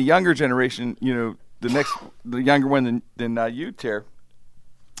 Well, even the younger generation, you know, the younger one than you, Ter,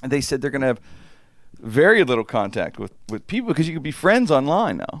 and they said they're going to have very little contact with people because you could be friends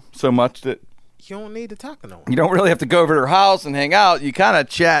online now so much that You don't need to talk to no one. you don't really have to go over to their house and hang out. You kind of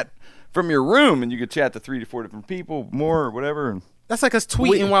chat from your room, and you could chat to 3 to 4 different people, more or whatever. And That's like us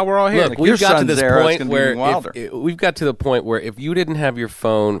tweeting while we're all here. Look, Like your we've got to son's this era, it's point gonna be where even wilder. we've got to the point where if you didn't have your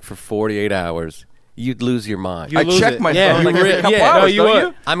phone for 48 hours, you'd lose your mind. You I lose check it. my Yeah, phone you like every really- couple yeah, no, hours, you don't would.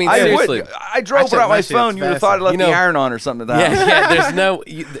 you? I mean, I seriously. would. I drove I check without my my shit phone. You would have thought I left You know- the iron on or something. At the house.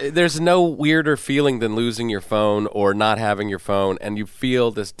 Yeah. There's no weirder feeling than losing your phone or not having your phone, and you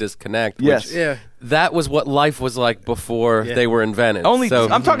feel this disconnect. Yes. Which, Yeah. that was what life was like before they were invented. Only so,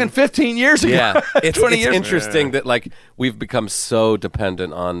 I'm talking 15 years ago. yeah, it's 20 years. interesting that like we've become so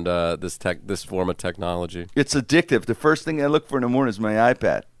dependent on this form of technology. It's addictive. The first thing I look for in the morning is my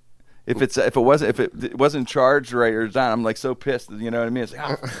iPad. If it wasn't charged right or down, I'm like so pissed. You know what I mean? It's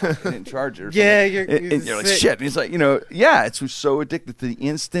like, oh, I didn't charge it. Or Yeah, something. And you're like sick. shit. And it's like, you know, yeah, it's so addicted to the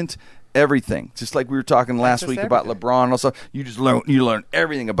instant everything. Just like we were talking last just week about everything. LeBron. And also, you learn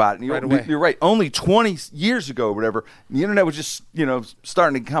everything about it. And Right away. you're right. Only 20 years ago, or whatever, the internet was just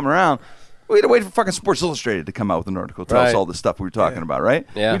starting to come around. We had to wait for fucking Sports Illustrated to come out with an article, tell us Right. all the stuff we were talking about, right?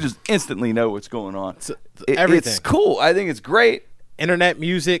 Yeah. We just instantly know what's going on. everything. It's cool. I think it's great. Internet,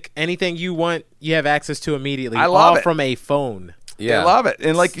 music, anything you want, you have access to immediately. I love all it. from a phone. Yeah, I love it.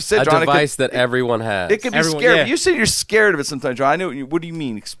 And like you said, a John, device that everyone has. it could be Everyone- scary. yeah. You say you're scared of it sometimes, John. I know. What do you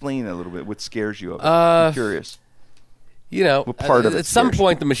mean? Explain a little bit. What scares you of it? I'm curious. You know, What part of it at some scares you?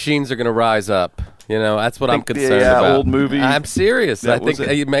 point the machines are going to rise up. You know, that's what I'm Think the, concerned about. old movie- I'm serious. Yeah, I was think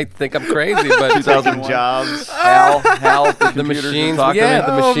it? you may think I'm crazy, but 2,000 jobs. Hal, the the computers machines, are talking. yeah,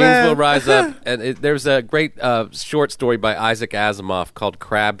 the machines man. will rise up. And there's a great short story by Isaac Asimov called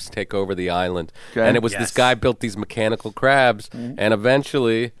 "Crabs Take Over the Island," Okay. and it was Yes. this guy built these mechanical crabs, and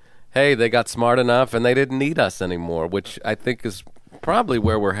eventually, hey, they got smart enough and they didn't need us anymore, which I think is probably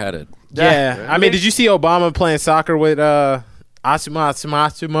where we're headed. Yeah. I mean, did you see Obama playing soccer with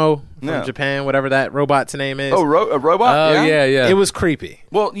Matsumo from No. Japan, whatever that robot's name is? Oh, a robot? Oh yeah. It was creepy.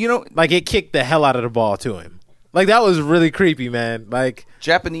 Well, you know, Like it kicked the hell out of the ball to him. Like that was really creepy, man. Like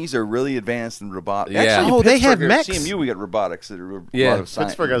Japanese are really advanced in robotics. Yeah. Actually, in Oh, they have Pittsburgh, mechs. CMU, we got robotics that are a Yeah. lot of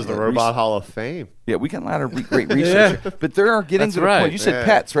science. Pittsburgh has the yeah, Robot Hall of Fame. Yeah, we got a lot of great research. But they are getting That's to the right. point. You said Yeah.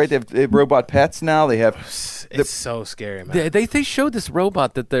 pets, right? They have robot pets now. They have. it's so scary, man. They showed this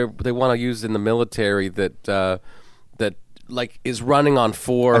robot that they want to use in the military that like is running on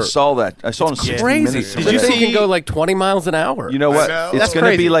 4. I saw that. I saw it in 60 crazy. minutes. Did Did you you see- can go like 20 miles an hour? You know what? know. It's That's going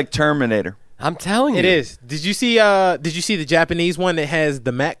to be crazy. like Terminator. I'm telling you, It is. Did you see the Japanese one that has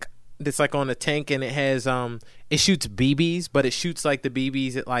the mech that's like on a tank and it has it shoots BBs, but it shoots like the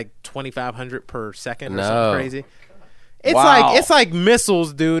BBs at like 2,500 per second or No. something crazy. It's Wow. like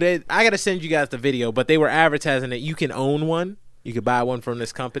missiles, dude. I gotta send you guys the video, but they were advertising that you can own one. You could buy one from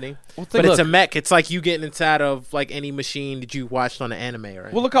this company, but it's a mech. It's like you getting inside of like any machine that you watched on an anime,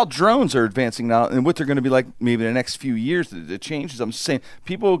 right? Well, look how drones are advancing now, and what they're going to be like maybe in the next few years. The changes. I'm just saying,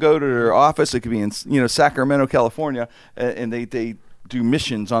 people go to their office. It could be in Sacramento, California, and they do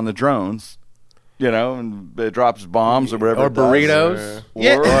missions on the drones. And it drops bombs or whatever. or it does. burritos.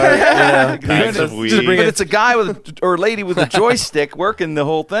 Yeah. Kinds of weed. But it's a guy or a lady with a joystick working the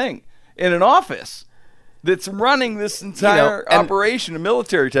whole thing in an office that's running this entire and operation, a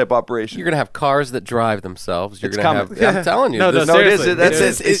military type operation. You're gonna have cars that drive themselves. You're It's gonna coming. have. I'm telling you, No, this- no, it is. seriously. That's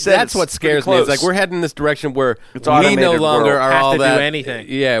It's- it. It said that's it's what scares pretty me. It's like close. we're heading in this direction where It's we automated no longer world. are Have all to do that. anything.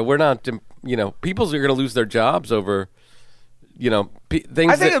 Yeah, we're not. People are going to lose their jobs over. Things. I think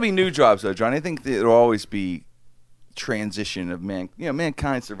that, there'll be new jobs though, John. I think that it'll always be transition of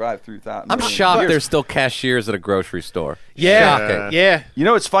mankind survived through that. I'm shocked there's still cashiers at a grocery store. Yeah, Shocking. yeah. You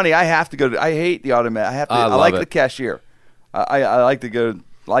know, it's funny. I have to go. I hate the automat. I love like it. the cashier. I like to go.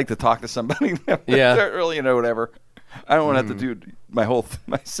 Like to talk to somebody. Yeah. Really, whatever. I don't want to have to do my whole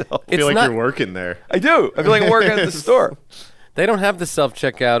myself. I feel It's like not- you're working there. I do. I feel like I'm working at the store. They don't have the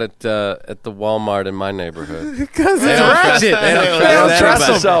self-checkout at the Walmart in my neighborhood. Because it's ratchet. They don't They don't trust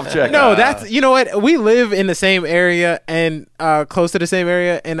them. self-checkout. No, that's, you know what? We live in the same area and close to the same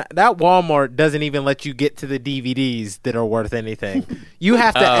area, and that Walmart doesn't even let you get to the DVDs that are worth anything. You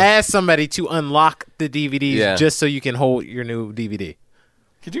have to ask somebody to unlock the DVDs just so you can hold your new DVD.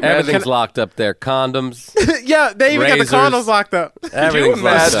 Could you imagine? Everything's locked up there. Condoms. Yeah, they even Razors. got the condoms locked up. Everything's imagine?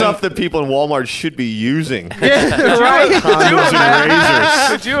 locked up. Stuff that people in Walmart should be using. Right? Condoms and razors.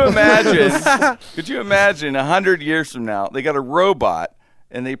 Could you imagine? Could you imagine 100 years from now, they got a robot,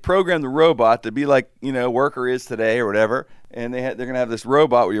 and they program the robot to be like, you know, worker is today or whatever, and they're going to have this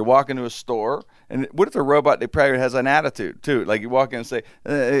robot where you walk into a store, and what if the robot, they probably has an attitude, too? Like you walk in and say,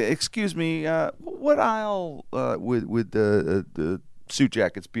 excuse me, what aisle would the suit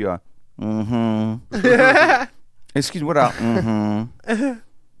jackets be on? Mm-hmm. Excuse me, what aisle? Mm-hmm.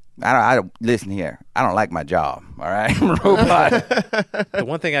 I don't listen here. I don't like my job. All right, I'm a robot. The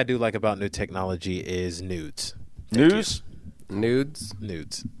one thing I do like about new technology is nudes. News? Nudes.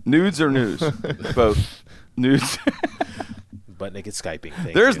 Nudes or news? Both. Nudes. Butt naked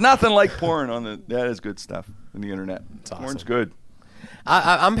Skyping. There's nothing like porn on that is good stuff on the internet. awesome. Porn's good.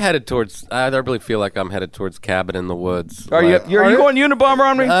 I'm headed towards. I really feel like I'm headed towards Cabin in the Woods. Are you going Unabomber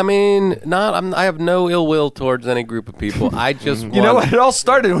on me? I mean, I have no ill will towards any group of people. I just want. You know what? It all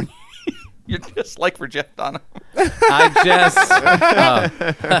started when you're just like for Jeff Dunham. I'm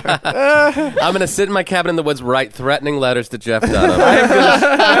gonna sit in my cabin in the woods, write threatening letters to Jeff Dunham.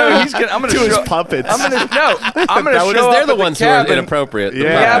 I'm gonna To his show puppets. I'm gonna Because show they're up the at ones who are cabin inappropriate. in the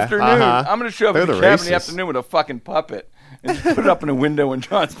Yeah. afternoon. Uh-huh. I'm gonna show up They're at the the cabin in the racists. afternoon with a fucking puppet and just put it up in a window when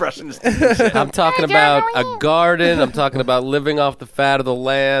John's brushing his teeth. I'm talking about a garden. I'm talking about living off the fat of the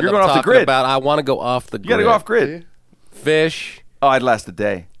land. You're going I'm off the talking grid. about I want to go off the You grid. gotta go off grid. Fish, Oh, I'd last a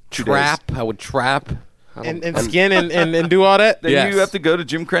day. 2 days. trap. I would trap. and skin and do all that. Then Yes. you have to go to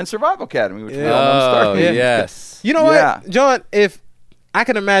Jim Crenn Survival Academy, which we all know Oh, started. yes. You know Yeah. what, John? If I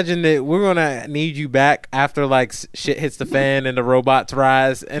can imagine that we're gonna need you back after like shit hits the fan and the robots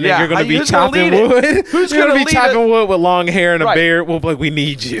rise, and Yeah, then you're gonna be who's gonna chopping lead it? wood. Who's you're gonna be lead chopping it? wood with long hair and a Right. beard. We'll be like, we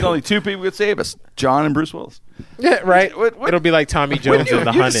need There's you. only 2 people who could save us: John and Bruce Willis. Yeah, right. What- It'll be like Tommy Jones in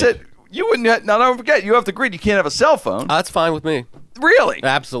The you Hunted. said you wouldn't. Now don't forget, you have the grid. You can't have a cell phone. That's fine with me. Really?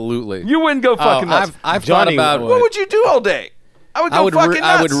 Absolutely. You wouldn't go fucking nuts. I've Johnny thought about. would. What would you do all day? I would go fucking nuts.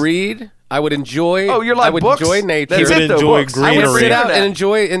 I would read. I would enjoy. Oh, you're like I would books? enjoy nature. That's You would it, though, enjoy books. I would greenery. sit out and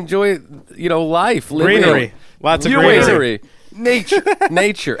Internet. enjoy, life, living. Greenery. Lots of You greenery. Nature.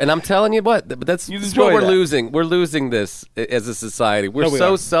 nature. And I'm telling you what, that's You'd this is enjoy what we're that. losing. We're losing this as a society. We're No, we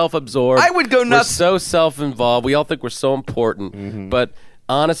so are. self-absorbed. I would go nuts. We're so self-involved. We all think we're so important, but.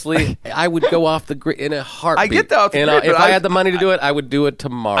 Honestly, I would go off the grid in a heartbeat. I get that off the and grid, if but I I- had the money to do it, I would do it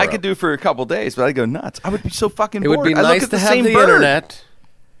tomorrow. I could do it for a couple days, but I'd go nuts. I would be so fucking It bored. would be I look nice at to the have same the bird. internet.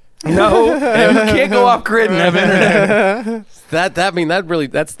 No, you can't go off grid and have internet.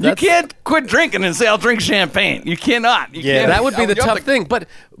 That's You can't quit drinking and say I'll drink champagne. You cannot. You Yeah, can't. That would be the You have tough to- thing. But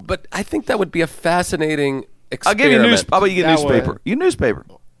I think that would be a fascinating I'll give you experiment. news. How about you get That newspaper? would. You newspaper.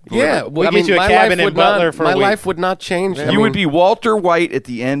 Yeah, We I get mean, you a my cabin life in would Butler not, for a my week. life would not change. I You mean, would be Walter White at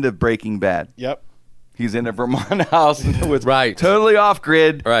the end of Breaking Bad. Yep. He's in a Vermont house with Right. totally off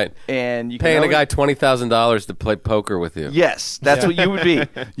grid. Right. And you can paying a always- guy $20,000 to play poker with you. Yes, that's what you would be.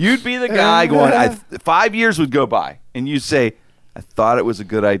 You'd be the guy going. 5 years would go by, and you'd say, "I thought it was a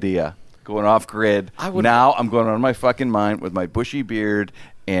good idea going off grid. Now I'm going on my fucking mind with my bushy beard,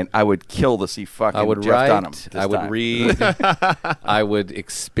 and I would kill to see fucking I would Jeff Dunham. write. this I would time. read. I would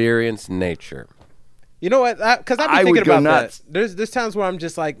experience nature. You know what? Because I've been I would thinking go about nuts. that. There's times where I'm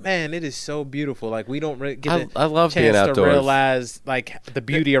just like, man, it is so beautiful. Like we don't get I love chance being to outdoors. realize like the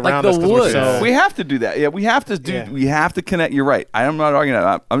beauty Like around the us. 'Cause we're woods. so- We have to do that. Yeah, we have to do. Yeah. We have to connect. You're right. I'm not arguing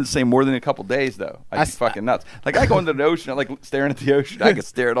that. I'm just saying more than a couple days though. I'd I be s- fucking nuts. Like I go into the ocean. I like staring at the ocean. I could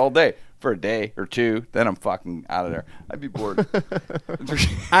stare at it all day for a day or two. Then I'm fucking out of there. I'd be bored.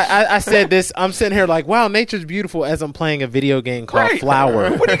 I said this. I'm sitting here like, wow, nature's beautiful as I'm playing a video game called Right.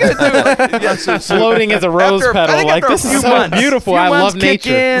 Flower. What are you gonna do? Yeah, so Floating as a rose I petal. think Like after a this few is so months- beautiful. few I months love kick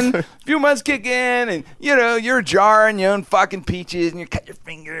nature. in, few months kick in, and you're jarring your own fucking peaches, and you cut your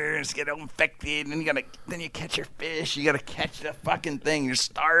fingers, get all infected, and then you catch your fish. You gotta catch the fucking thing. You're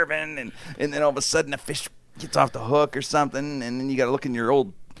starving, and then all of a sudden a fish gets off the hook or something, and then you gotta look in your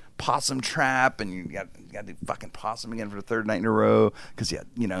old possum trap, and you got to do fucking possum again for the third night in a row because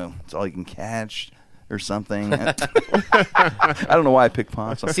it's all you can catch. or something. I don't know why I picked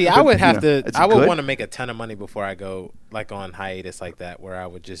Possum. See, I would have to. it's I would good. want to make a ton of money before I go like on hiatus like that, where I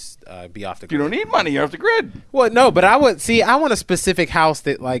would just be off the You grid. don't need money. You're off the grid. Well, no, but I would see. I want a specific house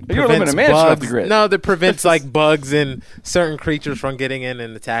that like You're living in prevents a mansion off bugs. the grid. No, that prevents like bugs and certain creatures from getting in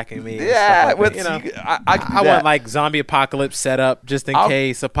and attacking me. and Yeah, stuff like that, well, you know. see, I could do I that. want like zombie apocalypse set up just in I'll-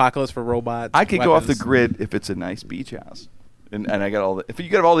 case apocalypse for robots. I could go off the weapons. grid if it's a nice beach house, and I got all the. If you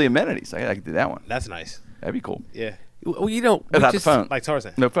got all the amenities, I could do that one. That's nice. That'd be cool. Yeah, Well, you know, we Without just, the phone. like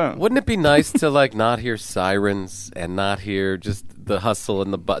Tarzan. No phone. Wouldn't it be nice to like not hear sirens and not hear just the hustle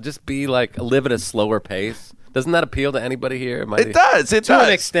and the just be like live at a slower pace? Doesn't that appeal to anybody here? It does. It To does.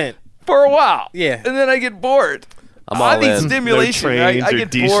 an extent. For a while. Yeah. And then I get bored. I'm I all need in. stimulation. No right? trains I or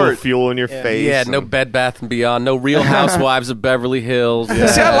get diesel bored. fuel in your face. Yeah, no and- Bed Bath and Beyond, no Real Housewives of Beverly Hills. See,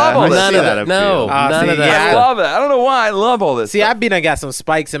 I love all I this. None see of that that. appeal. No, none see, of I that. yeah, love it. I don't know why. I love all this. See, stuff. I've been. I got some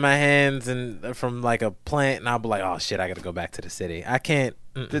spikes in my hands and from like a plant, and I'll be like, "Oh shit, I got to go back to the city. I can't."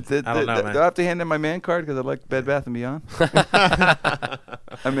 I don't know, man. Do I have to hand in my man card because I like Bed Bath and Beyond? I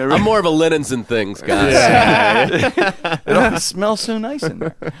mean, I'm more of a linens and things guy. it all smells so nice in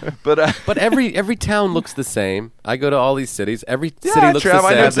there. But But every town looks the same. I go to all these cities. Every yeah, city looks Trav,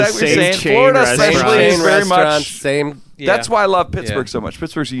 I know the exactly same. what you're saying. chain Florida, restaurants. especially, is Chain very restaurants, much. same. Yeah. That's why I love Pittsburgh Yeah. so much.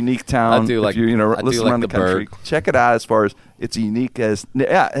 Pittsburgh's a unique town. I do like- if you I do listen like around the the country. Burgh. Check it out as far as it's unique as it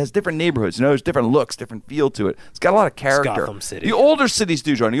has different neighborhoods. You know, there's different looks, different feel to it. It's got a lot of character. Gotham City. The older cities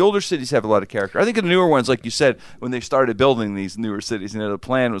do, John. The older cities have a lot of character. I think the newer ones, like you said, when they started building these newer cities, the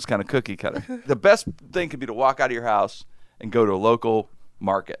plan was kind of cookie cutter. The best thing could be to walk out of your house and go to a local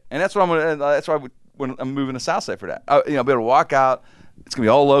market, and that's what I'm gonna. That's why when I'm moving to Southside for that, be able to walk out. It's gonna be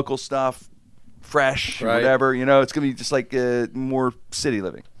all local stuff, fresh, Right. whatever. It's gonna be just like more city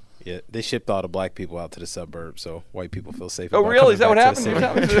living. Yeah, they shipped all the black people out to the suburbs, so white people feel safe. Oh, about really? Is that coming what back to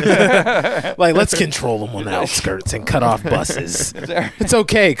happened? the city. Like, let's control them on the outskirts and cut off buses. It's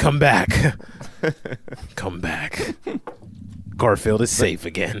okay. Come back. Come back. Garfield is safe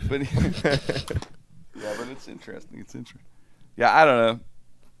again. But yeah, but it's interesting. It's interesting. Yeah, I don't know.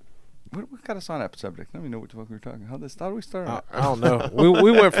 What got us on that subject? I don't even know what the fuck we were talking. How do we start? I don't know.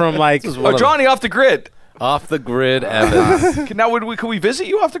 We went from like Oh, Johnny off the grid. Off the grid, Evans. Now, can we visit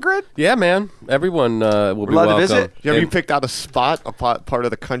you off the grid? Yeah, man. Everyone will be allowed to welcome. visit? Have you And- picked out a spot, part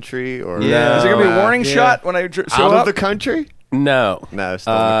of the country, or Is there gonna be a warning Yeah. shot when I show out up? of the country? No. No,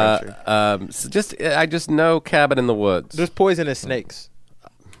 still in the country. So I just know cabin in the woods. there's poisonous snakes.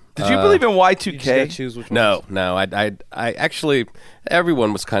 Did you believe in You just gotta Y2K? choose which No, ones. no. I actually,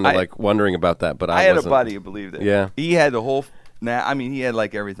 everyone was kind of like wondering about that, but I I had a wasn't. buddy who believed it. Yeah. he had the whole. He had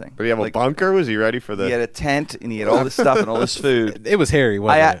like everything. But you have like, a bunker? Was he ready for the? He had a tent and he had all this stuff and all this food. It was hairy,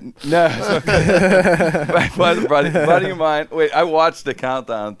 wasn't it? No, my buddy of mine. Wait, I watched the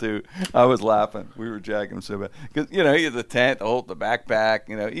countdown too. I was laughing. We were jacking him so bad because he had the tent, the backpack.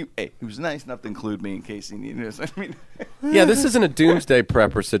 He was nice enough to include me in case he needed us. I mean, Yeah, this isn't a doomsday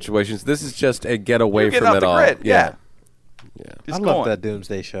prepper situation. This is just a get away You're getting from off it the all. grid, yeah. I just love going. that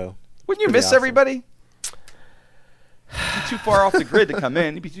Doomsday show. Wouldn't you Pretty miss awesome. everybody? You're too far off the grid to come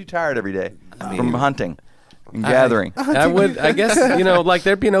in. You'd be too tired every day from hunting and gathering. I would, I guess, like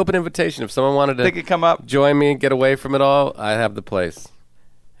there'd be an open invitation if someone wanted They to could come up. join me and get away from it all. I'd have the place,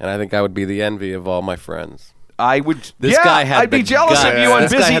 and I think I would be the envy of all my friends. I would. This yeah, guy had I'd be the jealous guts. of you on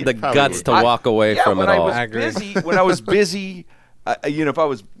This busy. guy had the guts to walk away from when it I all. was I agree. busy, when I was busy, if I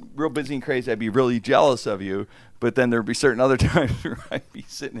was real busy and crazy, I'd be really jealous of you. But then there'd be certain other times where I'd be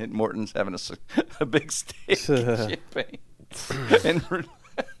sitting at Morton's having a big steak and champagne.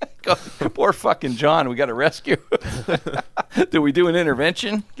 And poor fucking John, we got to rescue. Do we do an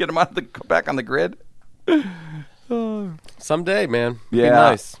intervention? Get him back on the grid? Someday, man. Yeah. Be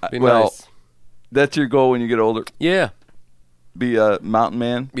nice. Be Well, nice. That's your goal when you get older. Yeah. Be a mountain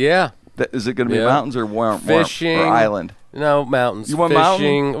man. Yeah. Is it going to be Yeah. mountains or Fishing. or island? No, mountains. You want fishing.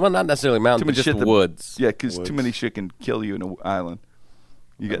 mountain? Well, not necessarily mountains, but just woods. Yeah, because too many shit can kill you in an island.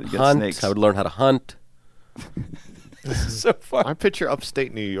 You get Hunt. snakes. I would learn how to hunt. This is so fun. I picture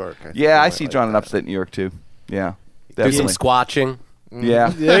upstate New York. think Yeah, you I might see like John in that. upstate New York too. Yeah, Do some definitely. squatching. Yeah,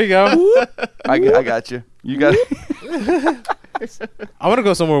 There you go. I got you. You got. I want to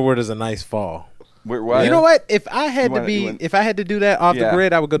go somewhere where there's a nice fall. Where, You know what? If I had You wanna- if I had to do that off Yeah. the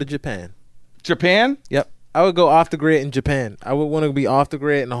grid, I would go to Japan. Japan? Yep. I would go off the grid in Japan. I would want to be off the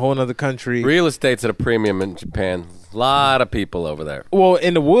grid in a whole other country. Real estate's at a premium in Japan. A lot of people over there. Well,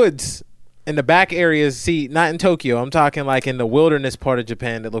 in the woods, in the back areas, see, not in Tokyo. I'm talking like in the wilderness part of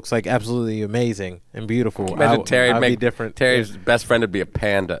Japan that looks like absolutely amazing and beautiful. Imagine Terry I'd be make different. Terry's best friend would be a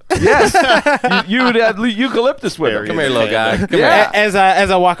panda. Yes, you would have eucalyptus with him. Come here, little guy. Come Yeah. As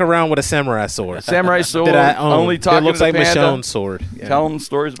I walk around with a samurai sword. Samurai sword. That I own. Only talking That looks to like the panda. Michonne's sword. Yeah. Tell them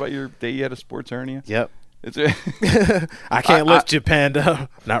stories about your day you had a sports hernia. Yep. It's I can't lift your panda.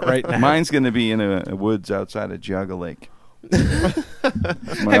 Not right now. Mine's going to be in a woods outside of Geauga Lake.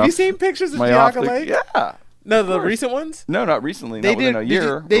 Have you seen pictures of my Geauga off the- Lake? Yeah. No, the recent ones. No, not recently. They Not within a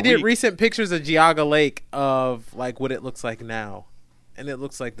year. They a did week. recent pictures of Geauga Lake of like what it looks like now, and it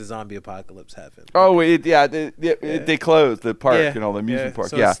looks like the zombie apocalypse happened. Oh, they closed the park, the amusement park.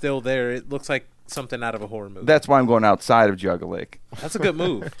 So Yeah, it's still there. It looks like something out of a horror movie. that's why I'm going outside of Geauga Lake. That's a good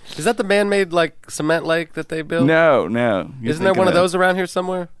move. Is that the man-made like cement lake that they built? No. You're Isn't there one of thinking those around here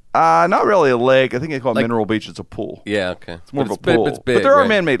somewhere? Not really a lake. I think they call it Like- Mineral Beach. It's a pool. Yeah, okay. It's more of a big- pool. It's big, but there are right?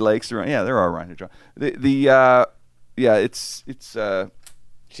 man-made lakes around. Yeah, there are around here, John. It's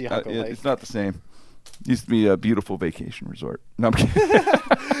Geauga Lake. it's not the same. Used to be a beautiful vacation resort. No, I'm kidding.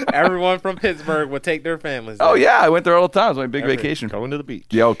 Everyone from Pittsburgh would take their families. Oh there. yeah, I went there all the time. It was my big vacation. Going to the beach.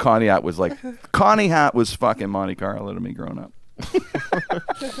 Yeah, Connie Hat was like Connie Hat was fucking Monte Carlo to me growing up.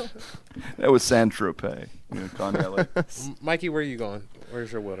 That was San Tropez. Connie Hat, like, Mikey, where are you going?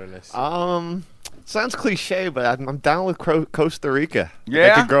 Where's your wilderness? Sounds cliche, but I'm down with Costa Rica.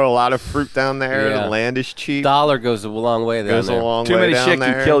 Yeah? They could grow a lot of fruit down there. Yeah. The land is cheap. Dollar goes a long way there. Goes a long too way many down shit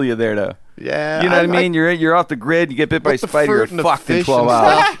there. can kill you there, though. Yeah, You know what I mean? You're off the grid. You get bit by a with the spider. You're fruit and the fucked in fish 12 and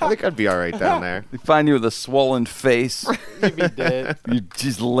hours. stuff, I think I'd be all right down there. They find you with a swollen face. You'd be dead. You're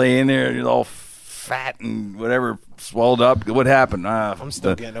just laying there. You're all fat and whatever, swelled up. What happened? I'm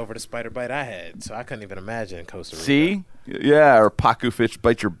still getting over the spider bite I had, so I couldn't even imagine Costa Rica. See? Yeah, or pacu fish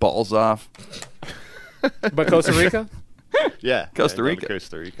bite your balls off. But Costa Rica? Yeah, Costa down to Rica.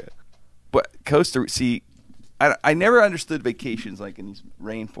 Costa Rica. But I never understood vacations like in these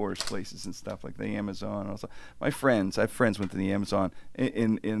rainforest places and stuff like the Amazon. Also, I have friends went to the Amazon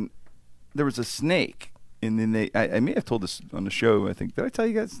and there was a snake. And then I may have told this on the show. I think did I tell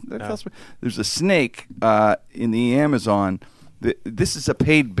you guys? Did I tell you? There's a snake in the Amazon. This is a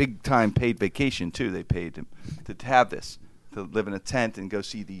big time paid vacation too. They paid him to have this, to live in a tent and go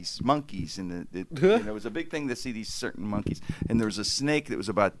see these monkeys. And it was a big thing to see these certain monkeys. And there was a snake that was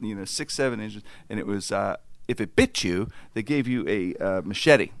about 6-7 inches, and it was if it bit you, they gave you a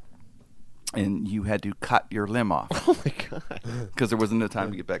machete. And you had to cut your limb off. Oh my god! Because there wasn't no time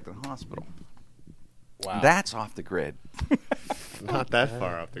to get back to the hospital. Wow. That's off the grid. Not that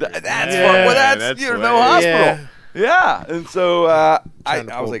far off the grid. That's Yeah. far. Well, That's there's way- no hospital. Yeah. Yeah, and so Trying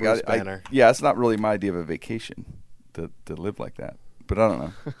to I was pull like, Bruce Banner. it's not really my idea of a vacation to live like that. But I don't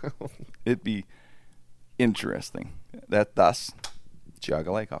know. It'd be interesting. Thus,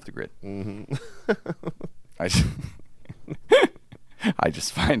 Geauga Lake off the grid. Mm-hmm. I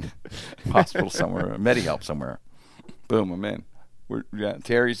just find a hospital somewhere, a MediHelp somewhere. Boom, I'm in.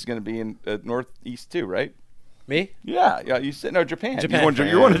 Terry's going to be in Northeast too, right? Me? Yeah. You said Japan. Japan.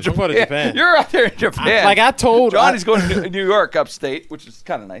 You're going to I'm Japan. going to Japan. You're out there in Japan. I told Johnny's going to New York, upstate, which is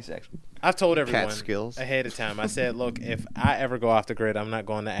kind of nice actually. I've told everyone Catskills. ahead of time. I said, look, if I ever go off the grid, I'm not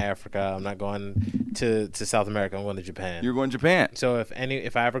going to Africa. I'm not going to South America. I'm going to Japan. You're going to Japan. So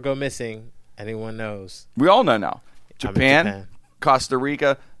if I ever go missing, anyone knows. We all know now. I'm in Japan, Japan. Costa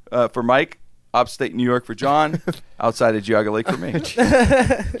Rica for Mike, upstate New York for John, outside of Geauga Lake for me.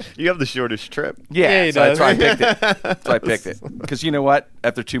 You have the shortest trip. Yeah, he so that's does. why I picked it. That's why I picked it. Because you know what?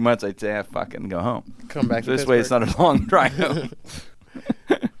 After 2 months, I'd say, fucking go home. Come back So to this way, it's Pittsburgh. not a long drive home.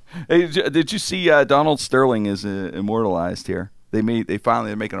 Hey, did you see Donald Sterling is immortalized here? They're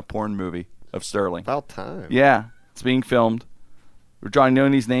making a porn movie of Sterling. About time. Yeah, it's being filmed. John, you know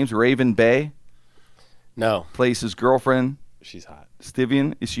these names? Raven Bay No. plays his girlfriend. She's hot.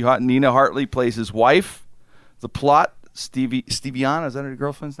 Stivian, is she hot? Nina Hartley plays his wife. The plot: Stiviano, is that her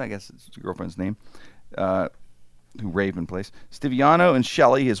girlfriend's name? I guess it's her girlfriend's name. Who Raven plays. Stiviano and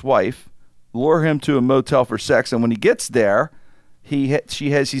Shelley, his wife, lure him to a motel for sex, and when he gets there,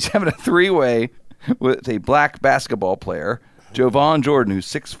 he's having a three-way with a black basketball player, Jovan Jordan, who's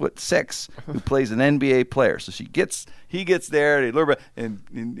 6'6", who plays an NBA player. So he gets there, they lure him,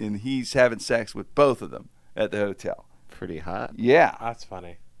 and he's having sex with both of them at the hotel. Pretty hot. Yeah. That's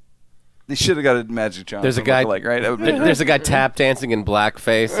funny. They should have got a Magic Johnson. There's a guy like right. That would be There's a guy tap dancing in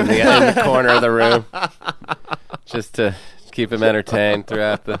blackface in the corner of the room, just to keep him entertained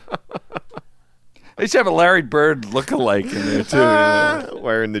throughout the. They should have a Larry Bird lookalike in there too. You know,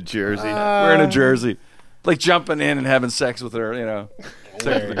 Wearing the jersey. wearing a jersey, like jumping in and having sex with her.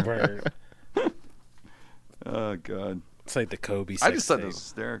 Larry Bird. Oh God. It's like the Kobe. I just thought sex that was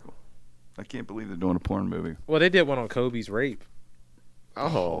hysterical. I can't believe they're doing a porn movie. Well, they did one on Kobe's rape.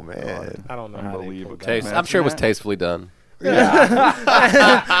 Oh, man. I don't know how they Unbelievable. pulled that. I'm sure it was tastefully done.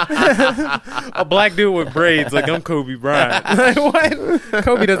 A black dude with braids, like I'm Kobe Bryant. Like, what?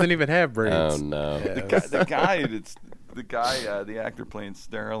 Kobe doesn't even have braids. Oh no. The guy, the actor playing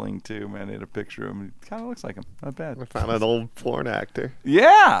Sterling too. Man, they had a picture of him. He kind of looks like him. Not bad. I found an old porn actor.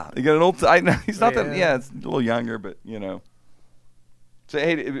 Yeah, you got an old. I know he's not that. Yeah. Yeah, it's a little younger, but you know. So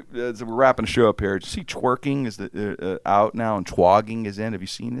hey, so we're wrapping the show up here. Did you see twerking is out now and twogging is in? Have you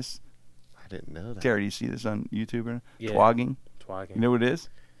seen this? I didn't know that. Terry, do you see this on YouTube? Or Yeah. Twogging. Twogging. You know what it is?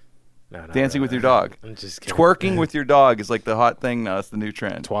 No, Dancing with your dog. I'm just kidding. Twerking with your dog is like the hot thing now. It's the new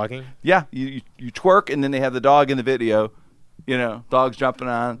trend. Twogging? Yeah, you twerk and then they have the dog in the video. You know, dog's jumping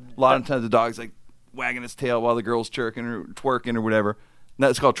on. A lot of times the dog's like wagging its tail while the girl's twerking or whatever. And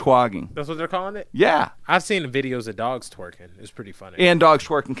that's called twogging. That's what they're calling it? Yeah, I've seen videos of dogs twerking. It's pretty funny. and dogs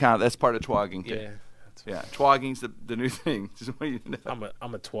twerking count. That's part of twogging too. Yeah. Yeah, twogging's the new thing. Just want you to know.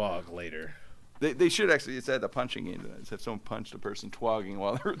 I'm a twog later. They should actually. It's at the punching game. It's have someone punch the person twogging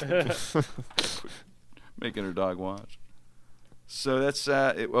while they're making their dog watch. So that's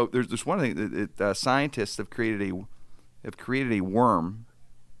there's one thing that scientists have created a worm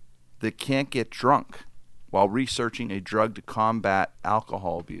that can't get drunk while researching a drug to combat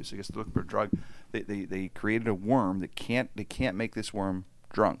alcohol abuse. I guess they're looking for a drug. They created a worm that they can't make this worm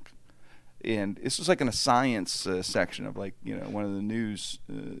drunk. And this was like in a science section of like, you know, one of the news,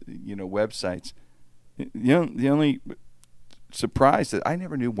 websites. The only surprise that I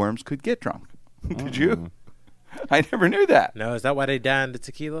never knew worms could get drunk. Did you? I never knew that. No, is that why they died in the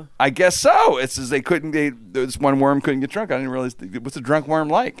tequila? I guess so. It's as this one worm couldn't get drunk. I didn't realize what's a drunk worm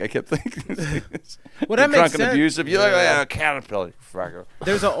like. I kept thinking, Well, that makes drunk sense. and abusive. You're like a caterpillar. Fucker.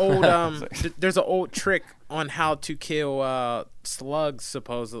 There's an old trick on how to kill slugs.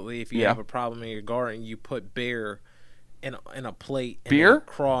 Supposedly, if you Yeah. have a problem in your garden, you put beer in a plate. And Beer? they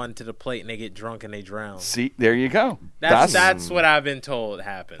crawl into the plate and they get drunk and they drown. See, there you go. That's what I've been told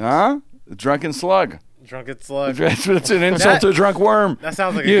happens. The drunken slug. Drunken slug. It's an insult to a drunk worm. That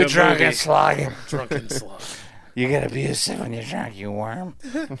sounds like a You good drunken movie. slug. Drunken slug. You get abusive when you're drunk, you worm.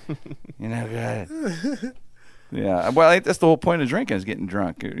 You're no good. Yeah, well, that's the whole point of drinking is getting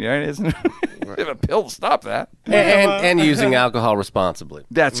drunk, right? Isn't it? You have a pill to stop that. And using alcohol responsibly.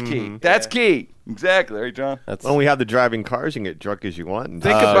 That's key. That's key. Exactly, right, John? That's When we have the driving cars, you can get drunk as you want. And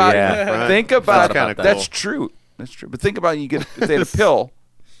Think about yeah. it. Think about That's kinda That's cool. true. That's true. But think about if they had a pill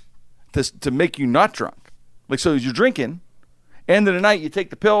to make you not drunk. Like, so you're drinking, end of the night you take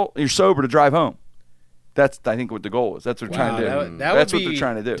the pill, and you're sober to drive home. That's, I think, what the goal is. That's what they're trying to do. That's what they're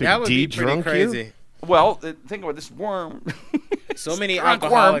trying to do. That would be pretty de-drunk you? crazy. Well, think about this worm. So many Drunk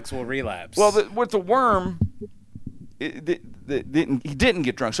alcoholics will relapse. Well, with the worm, he didn't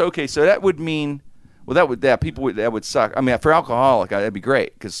get drunk. So okay, so that would mean, that would suck. I mean, for alcoholic, that'd be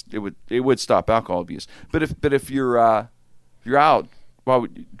great because it would stop alcohol abuse. But if you're out, why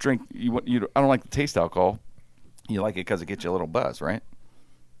would you drink? I don't like to taste alcohol. You like it because it gets you a little buzz, right?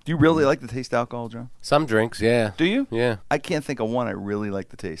 Do you really like to taste alcohol, John? Some drinks, yeah. Do you? Yeah. I can't think of one I really like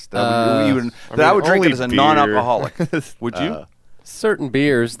to taste. I I would drink only it as a beer. non-alcoholic. Would you? Certain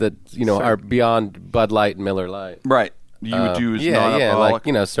beers that, are beyond Bud Light and Miller Light. Right. You would do as Yeah, non-alcoholic.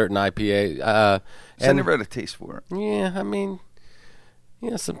 like, certain IPA. I and- never had a taste for it. Yeah, I mean,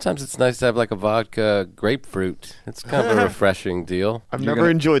 sometimes it's nice to have like a vodka grapefruit. It's kind of a refreshing deal. I've never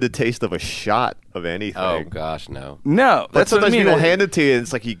enjoyed the taste of a shot of anything. Oh, gosh, no. No, But that's what I sometimes mean. people hand it to you, and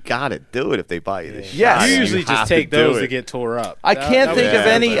it's like you gotta do it if they buy you the shot. Yes. you You usually have just to take do those it. to get tore up. I can't think of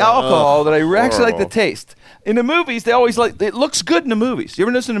any alcohol that I actually like to taste. In the movies, they always it looks good in the movies. You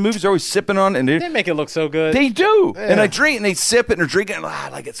ever notice in the movies they're always sipping on and They make it look so good. they do. And I drink and they sip it and they're drinking it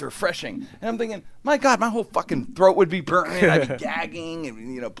like it's refreshing. And I'm thinking, my God, my whole fucking throat would be burning. I'd be gagging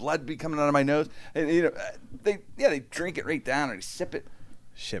and blood be coming out of my nose. And they drink it right down and they sip it.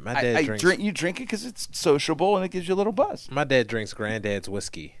 Shit, my dad drinks. You drink it because it's sociable and it gives you a little buzz. My dad drinks Granddad's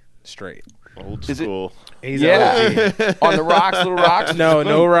whiskey straight. Old Is it- school. He's Yeah, on the rocks, little rocks. No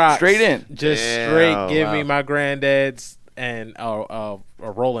Boom. rocks. Straight in. Just Damn, straight. Give me wow. my Granddad's and a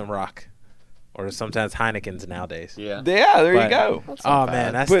Rolling Rock, or sometimes Heineken's nowadays. Yeah. Yeah, there you But- go. Oh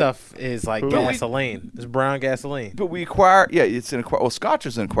man, that But- stuff is like gasoline. It's brown gasoline. But we acquire, it's an acquired. Well, Scotch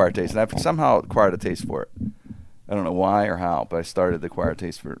is an acquired taste, and I've somehow acquired a taste for it. I don't know why or how, but I started the acquired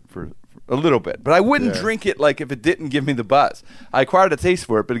taste for a little bit. But I wouldn't drink it like if it didn't give me the buzz. I acquired a taste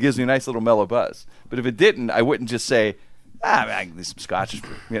for it, but it gives me a nice little mellow buzz. But if it didn't, I wouldn't just say, I can do some Scotch,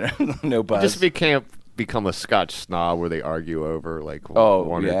 no buzz. Just can't become a Scotch snob where they argue over like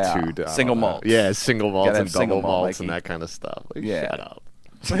one yeah. or two Single malts. Yeah, single malts Gotta and have single double malt, malts and Mikey. that kind of stuff. Like, Yeah. shut up.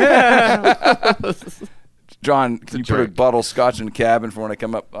 John, can you put a bottle of scotch in the cabin for when I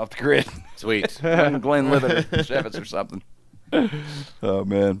come up off the grid? Sweet. Glenn Livet or Chevitz or something. Oh,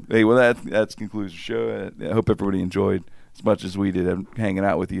 man. Hey, well, that concludes the show. I hope everybody enjoyed as much as we did hanging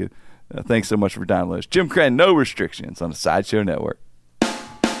out with you. Thanks so much for downloading. Jim Crenn, No Restrictions on the Sideshow Network.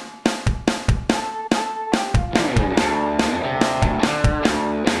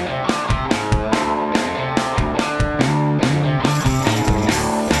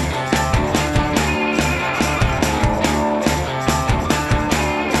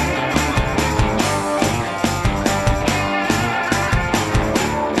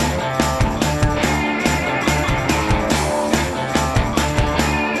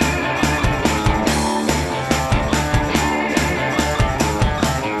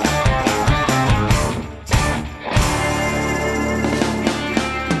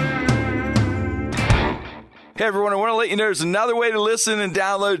 Hey, everyone, I want to let you know there's another way to listen and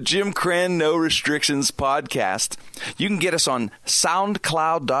download Jim Crenn No Restrictions podcast. You can get us on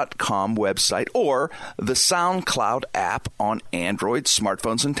SoundCloud.com website or the SoundCloud app on Android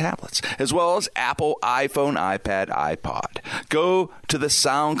smartphones and tablets, as well as Apple, iPhone, iPad, iPod. Go to the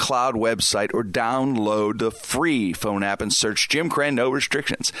SoundCloud website or download the free phone app and search Jim Crenn No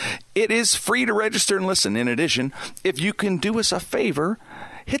Restrictions. It is free to register and listen. In addition, if you can do us a favor,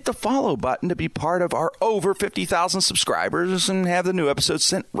 hit the follow button to be part of our over 50,000 subscribers and have the new episodes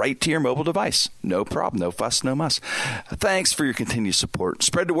sent right to your mobile device. No problem, no fuss, no muss. Thanks for your continued support.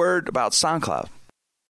 Spread the word about SoundCloud.